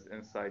thing is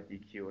inside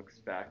DQ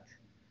expect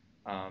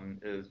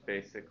is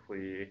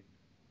basically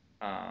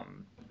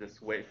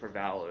this wait for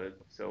valid.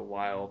 So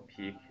while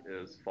peak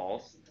is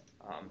false,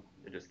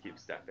 it just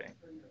keeps stepping.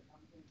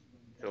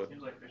 So it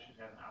seems like this should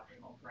have an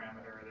optional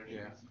parameter. There should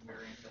be some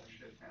variant that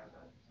should have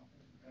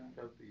that.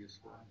 That would be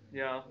useful.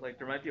 Yeah,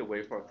 there might be a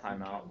way for a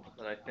timeout,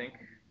 but I think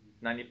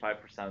 95%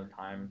 of the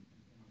time,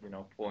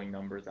 pulling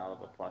numbers out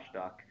of a flush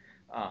duck,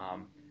 a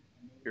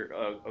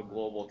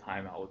global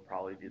timeout would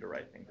probably be the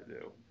right thing to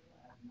do.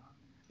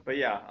 But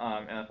yeah,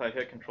 and if I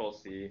hit Control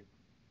C,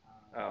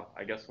 Oh,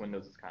 I guess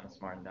Windows is kind of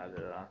smart in that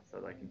it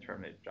says I can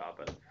terminate the job,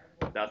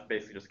 but that's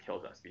basically just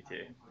kills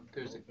SBT.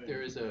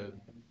 There is a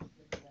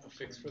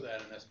fix for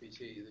that in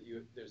SBT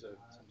that there's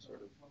some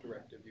sort of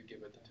directive you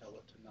give it to tell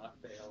it to not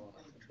fail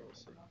on a Control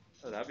C.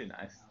 Oh, that'd be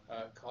nice.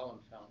 Colin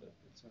found it.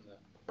 It's in the.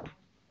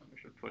 We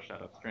should push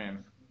that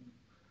upstream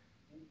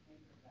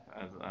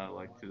as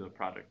like to the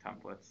project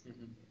templates.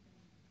 Mm-hmm.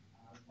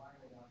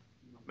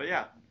 But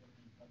yeah.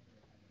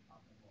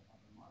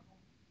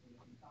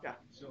 Yeah.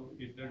 So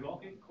is the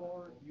Rocket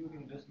Core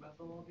using this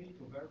methodology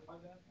to verify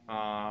that?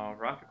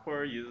 Rocket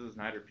Core uses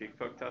neither peak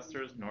poke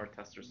testers nor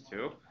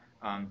Testers2.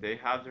 They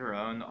have their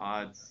own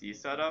odd C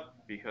setup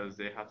because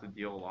they have to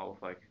deal a lot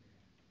with like,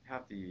 they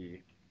have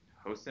the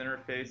host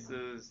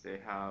interfaces, they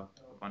have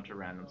a bunch of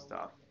random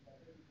stuff.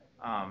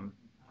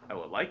 I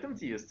would like them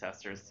to use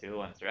Testers2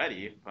 when it's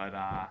ready, but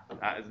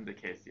that isn't the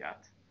case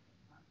yet.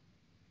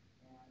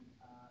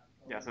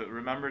 Yeah, so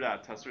remember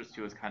that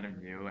Testers2 is kind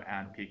of new,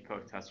 and Peak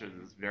Poke Testers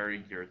is very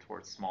geared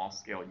towards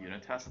small-scale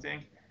unit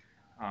testing.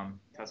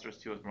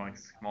 Testers2 is more like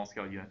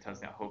small-scale unit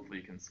testing that hopefully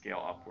you can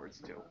scale upwards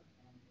to.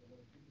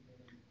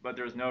 But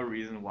there's no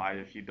reason why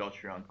if you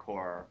built your own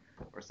core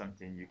or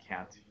something, you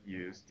can't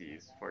use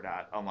these for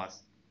that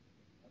unless,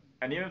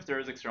 and even if there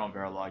is external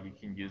Verilog, you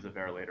can use a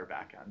Verilator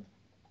backend.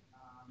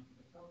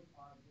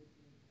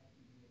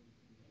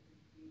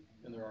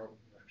 And there are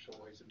actual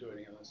ways of doing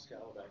it in the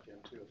Scala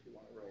backend too, if you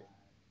want to write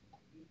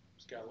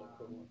Scala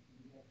equivalent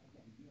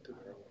to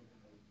Verilog.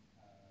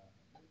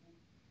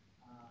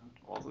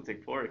 We'll also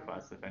take pull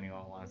requests if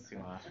anyone wants to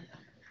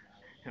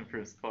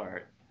improve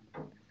support.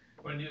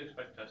 When do you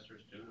expect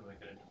Testers2 to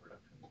make it into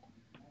production?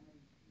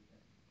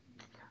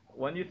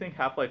 When do you think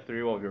Half-Life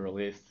 3 will be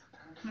released?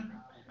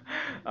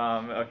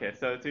 Okay,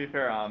 so to be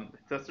fair,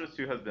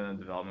 Testers2 has been in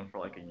development for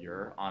like a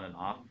year, on and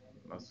off,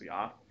 mostly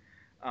off.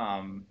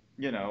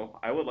 You know,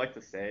 I would like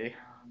to say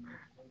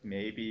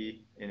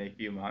maybe in a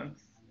few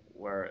months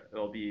where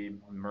it'll be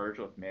merged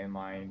with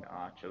mainline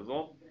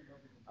Chisel.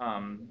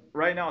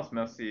 Right now it's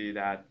mostly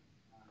that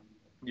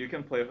you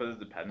can play with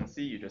the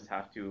dependency, you just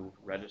have to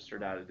register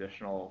that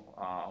additional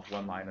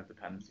one line of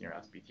dependency in your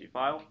SBT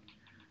file.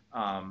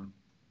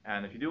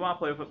 And if you do want to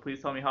play with it,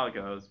 please tell me how it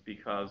goes,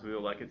 because we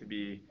would like it to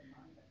be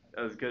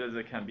as good as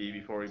it can be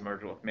before we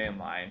merge it with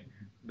mainline.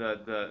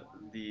 The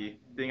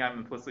thing I'm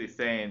implicitly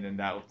saying in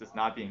that with this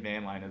not being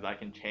mainline is I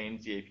can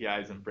change the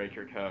APIs and break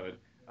your code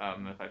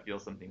if I feel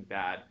something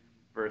bad,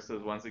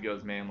 versus once it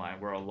goes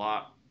mainline, we're a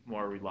lot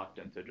more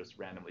reluctant to just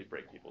randomly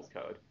break people's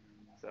code.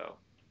 So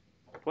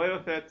play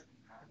with it.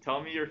 Tell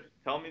me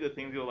the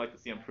things you would like to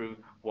see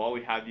improved while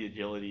we have the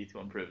agility to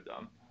improve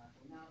them.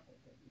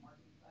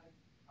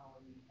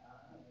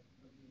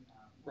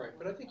 Right,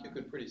 but I think you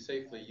could pretty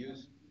safely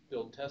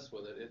build tests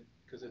with it,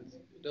 because it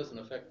doesn't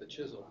affect the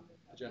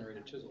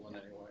generated chisel in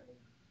any way.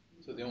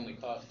 So the only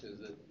cost is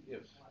that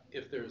if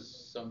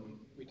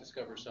we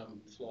discover some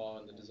flaw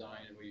in the design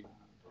and we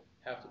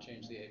have to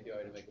change the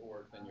API to make it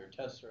work, then your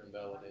tests are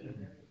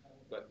invalidated,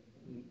 but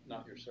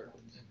not your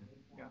circuits.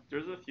 Yeah,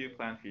 there's a few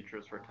planned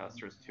features for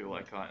testers too,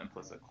 like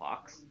implicit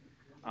clocks.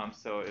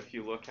 So if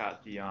you look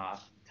at the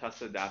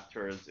test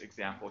adapters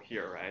example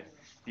here, right,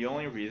 the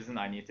only reason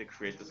I need to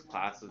create this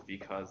class is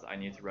because I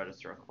need to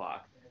register a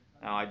clock.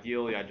 Now,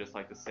 ideally, I'd just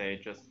like to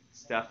say just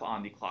step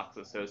on the clocks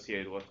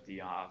associated with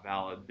the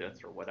valid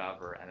bits or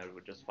whatever, and it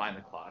would just find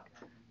the clock.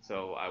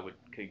 So I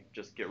could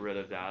just get rid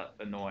of that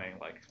annoying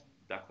like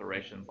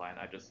declarations line.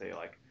 I just say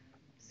like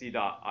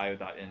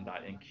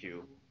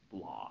c.io.in.enqueue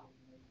blah,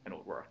 and it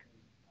would work.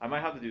 I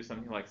might have to do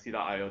something like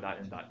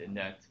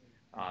c.io.in.init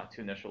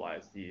to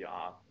initialize the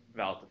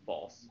valid to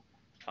false.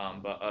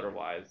 But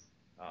otherwise,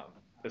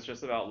 it's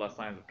just about less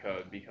lines of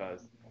code,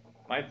 because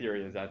my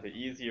theory is that the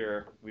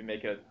easier we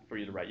make it for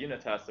you to write unit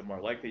tests, the more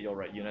likely you'll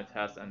write unit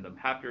tests, and the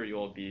happier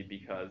you'll be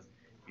because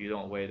you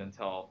don't wait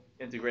until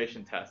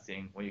integration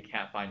testing when you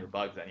can't find your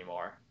bugs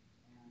anymore.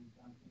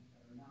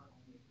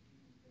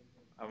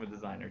 I'm a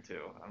designer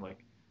too. I'm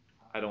like,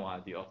 I don't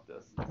want to deal with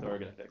this, so we're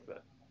going to fix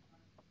it.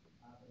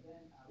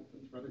 With the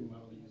threading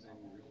model using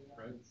real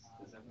threads,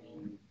 does that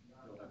mean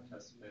you'll have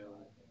tests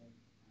fail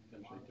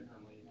potentially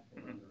differently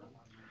depending on the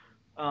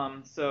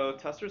run? So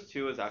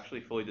Testers2 is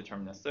actually fully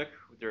deterministic.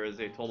 There is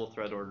a total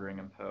thread ordering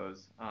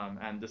imposed,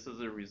 and this is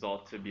a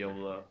result to be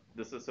able to,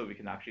 this is so we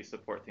can actually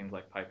support things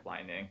like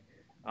pipelining,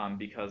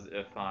 because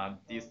if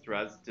these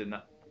threads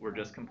were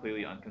just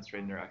completely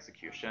unconstrained in their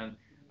execution,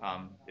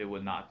 it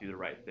would not do the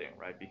right thing,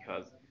 right?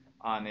 Because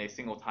on a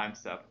single time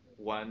step,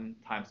 one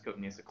time scope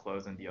needs to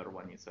close and the other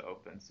one needs to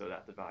open so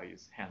that the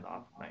values hand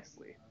off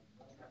nicely.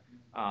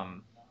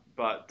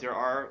 But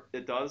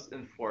it does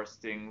enforce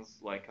things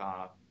like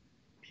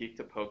peak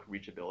to poke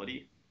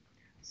reachability.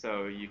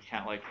 So you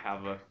can't like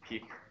have a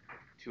peak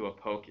to a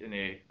poke in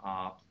a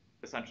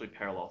essentially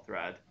parallel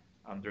thread.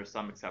 There's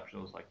some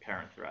exceptions like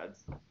parent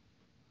threads.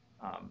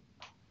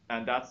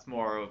 And that's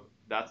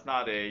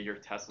not your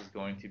test is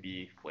going to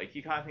be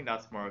flaky kind of thing.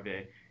 That's more of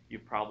you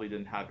probably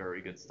didn't have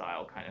very good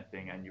style kind of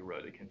thing and you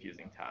wrote a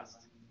confusing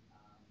test.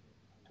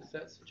 Does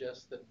that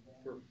suggest that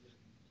for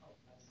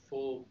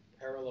full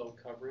parallel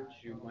coverage,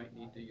 you might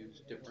need to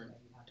use different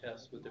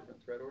tests with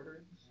different thread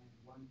orderings?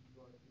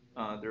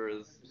 There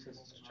is. Since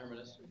it's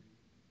deterministic.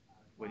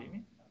 What do you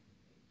mean?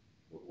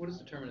 What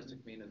does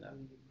deterministic mean in that?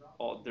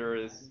 There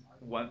is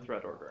one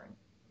thread ordering.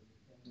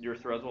 Your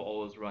threads will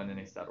always run in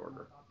a set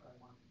order.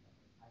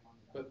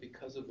 But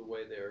because of the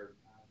way they're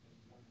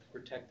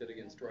protected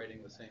against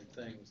writing the same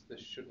things,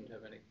 this shouldn't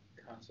have any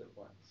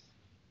consequence.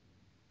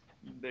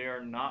 They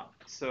are not.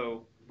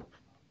 So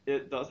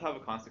it does have a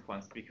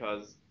consequence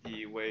because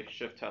the way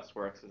shift test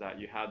works is that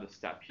you have the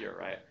step here,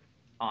 right?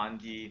 On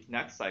the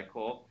next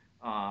cycle,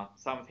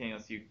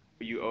 simultaneously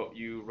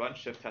you run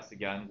shift test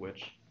again,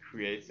 which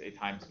creates a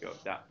time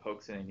scope that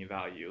pokes in a new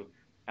value,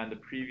 and the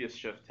previous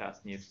shift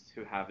test needs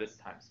to have this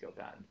time scope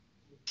end.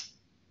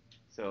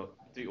 So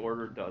the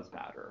order does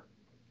matter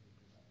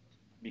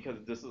because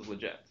this is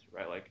legit,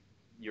 right? Like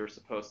you're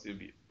supposed to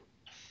be.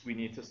 We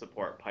need to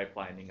support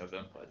pipelining of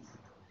inputs.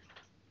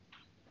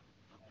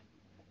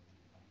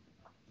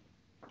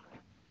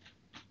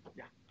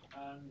 Yeah.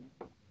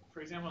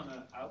 For example, on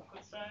the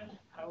output side,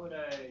 how would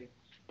I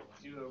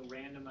do a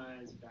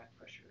randomized back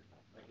pressure?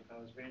 Like if I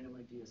was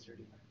randomly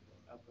deasserting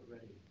output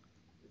ready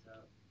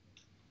without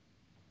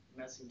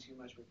messing too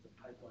much with the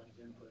pipeline of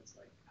inputs,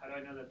 like how do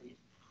I know that the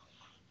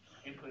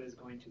input is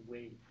going to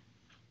wait?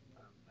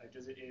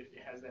 Does it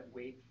has that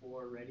wait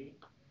for ready?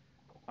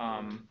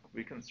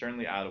 We can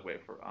certainly add a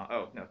wait for.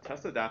 Oh no,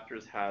 test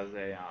adapters has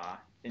a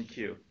in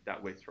queue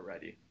that waits for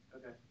ready.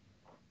 Okay.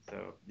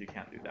 So you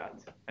can't do that,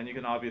 and you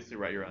can obviously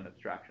write your own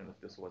abstraction.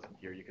 If this wasn't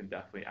here, you can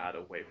definitely add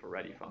a wait for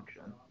ready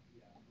function.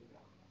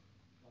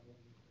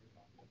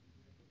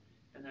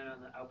 And then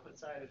on the output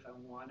side, if I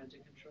wanted to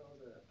control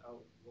the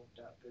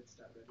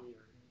out.bits.ready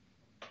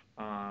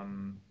or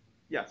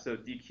yeah, so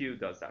DQ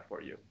does that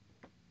for you.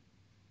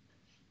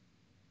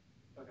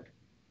 okay.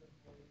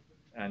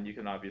 And you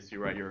can obviously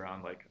write your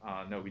own, like,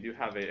 no, we do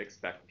have a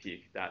expect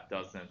peak that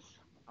doesn't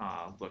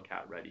look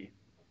at ready,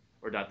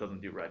 or that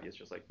doesn't do ready. It's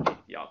just like peak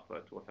the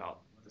output without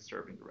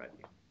disturbing the ready.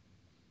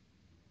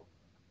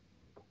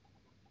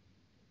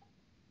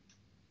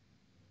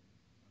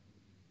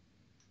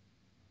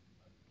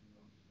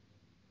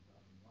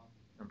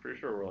 I'm pretty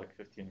sure we're like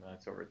 15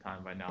 minutes over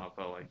time by now,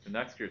 but like the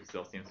next group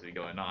still seems to be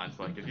going on.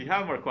 So like if you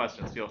have more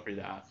questions, feel free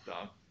to ask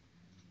them.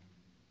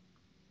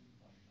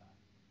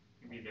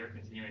 Maybe they're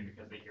continuing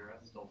because they hear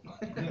us still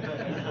talking.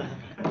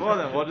 Well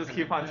then, we'll just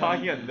keep on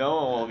talking and no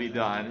one will be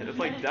done. It's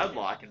like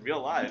deadlock in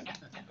real life.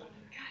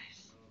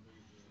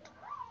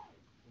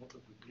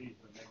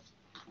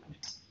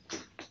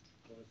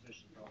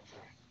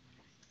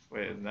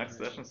 Wait, is the next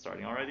session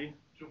starting already?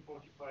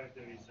 2:45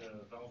 there is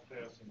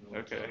downstairs in the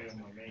Okay.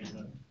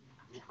 auditorium,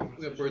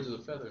 We have birds of a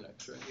feather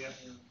next, right?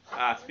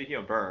 Yeah. Speaking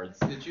of birds.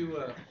 Did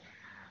you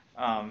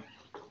all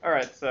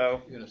right,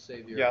 so you're gonna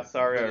save your yeah,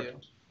 sorry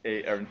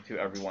video? to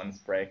everyone's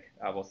break.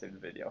 I will save the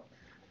video.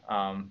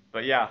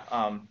 But yeah,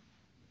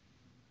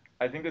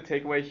 I think the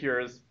takeaway here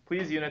is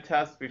please unit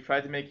test. We've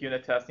tried to make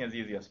unit testing as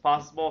easy as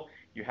possible.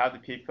 You have the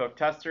peak poke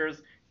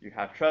testers, you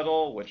have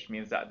treadle, which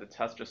means that the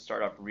tests just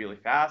start up really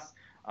fast.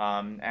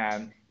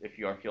 And if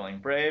you are feeling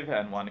brave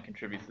and want to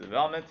contribute to the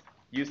development,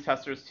 use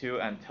testers2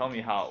 and tell me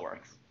how it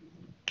works.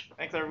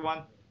 Thanks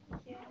everyone.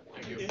 Yeah.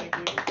 Thank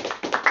you.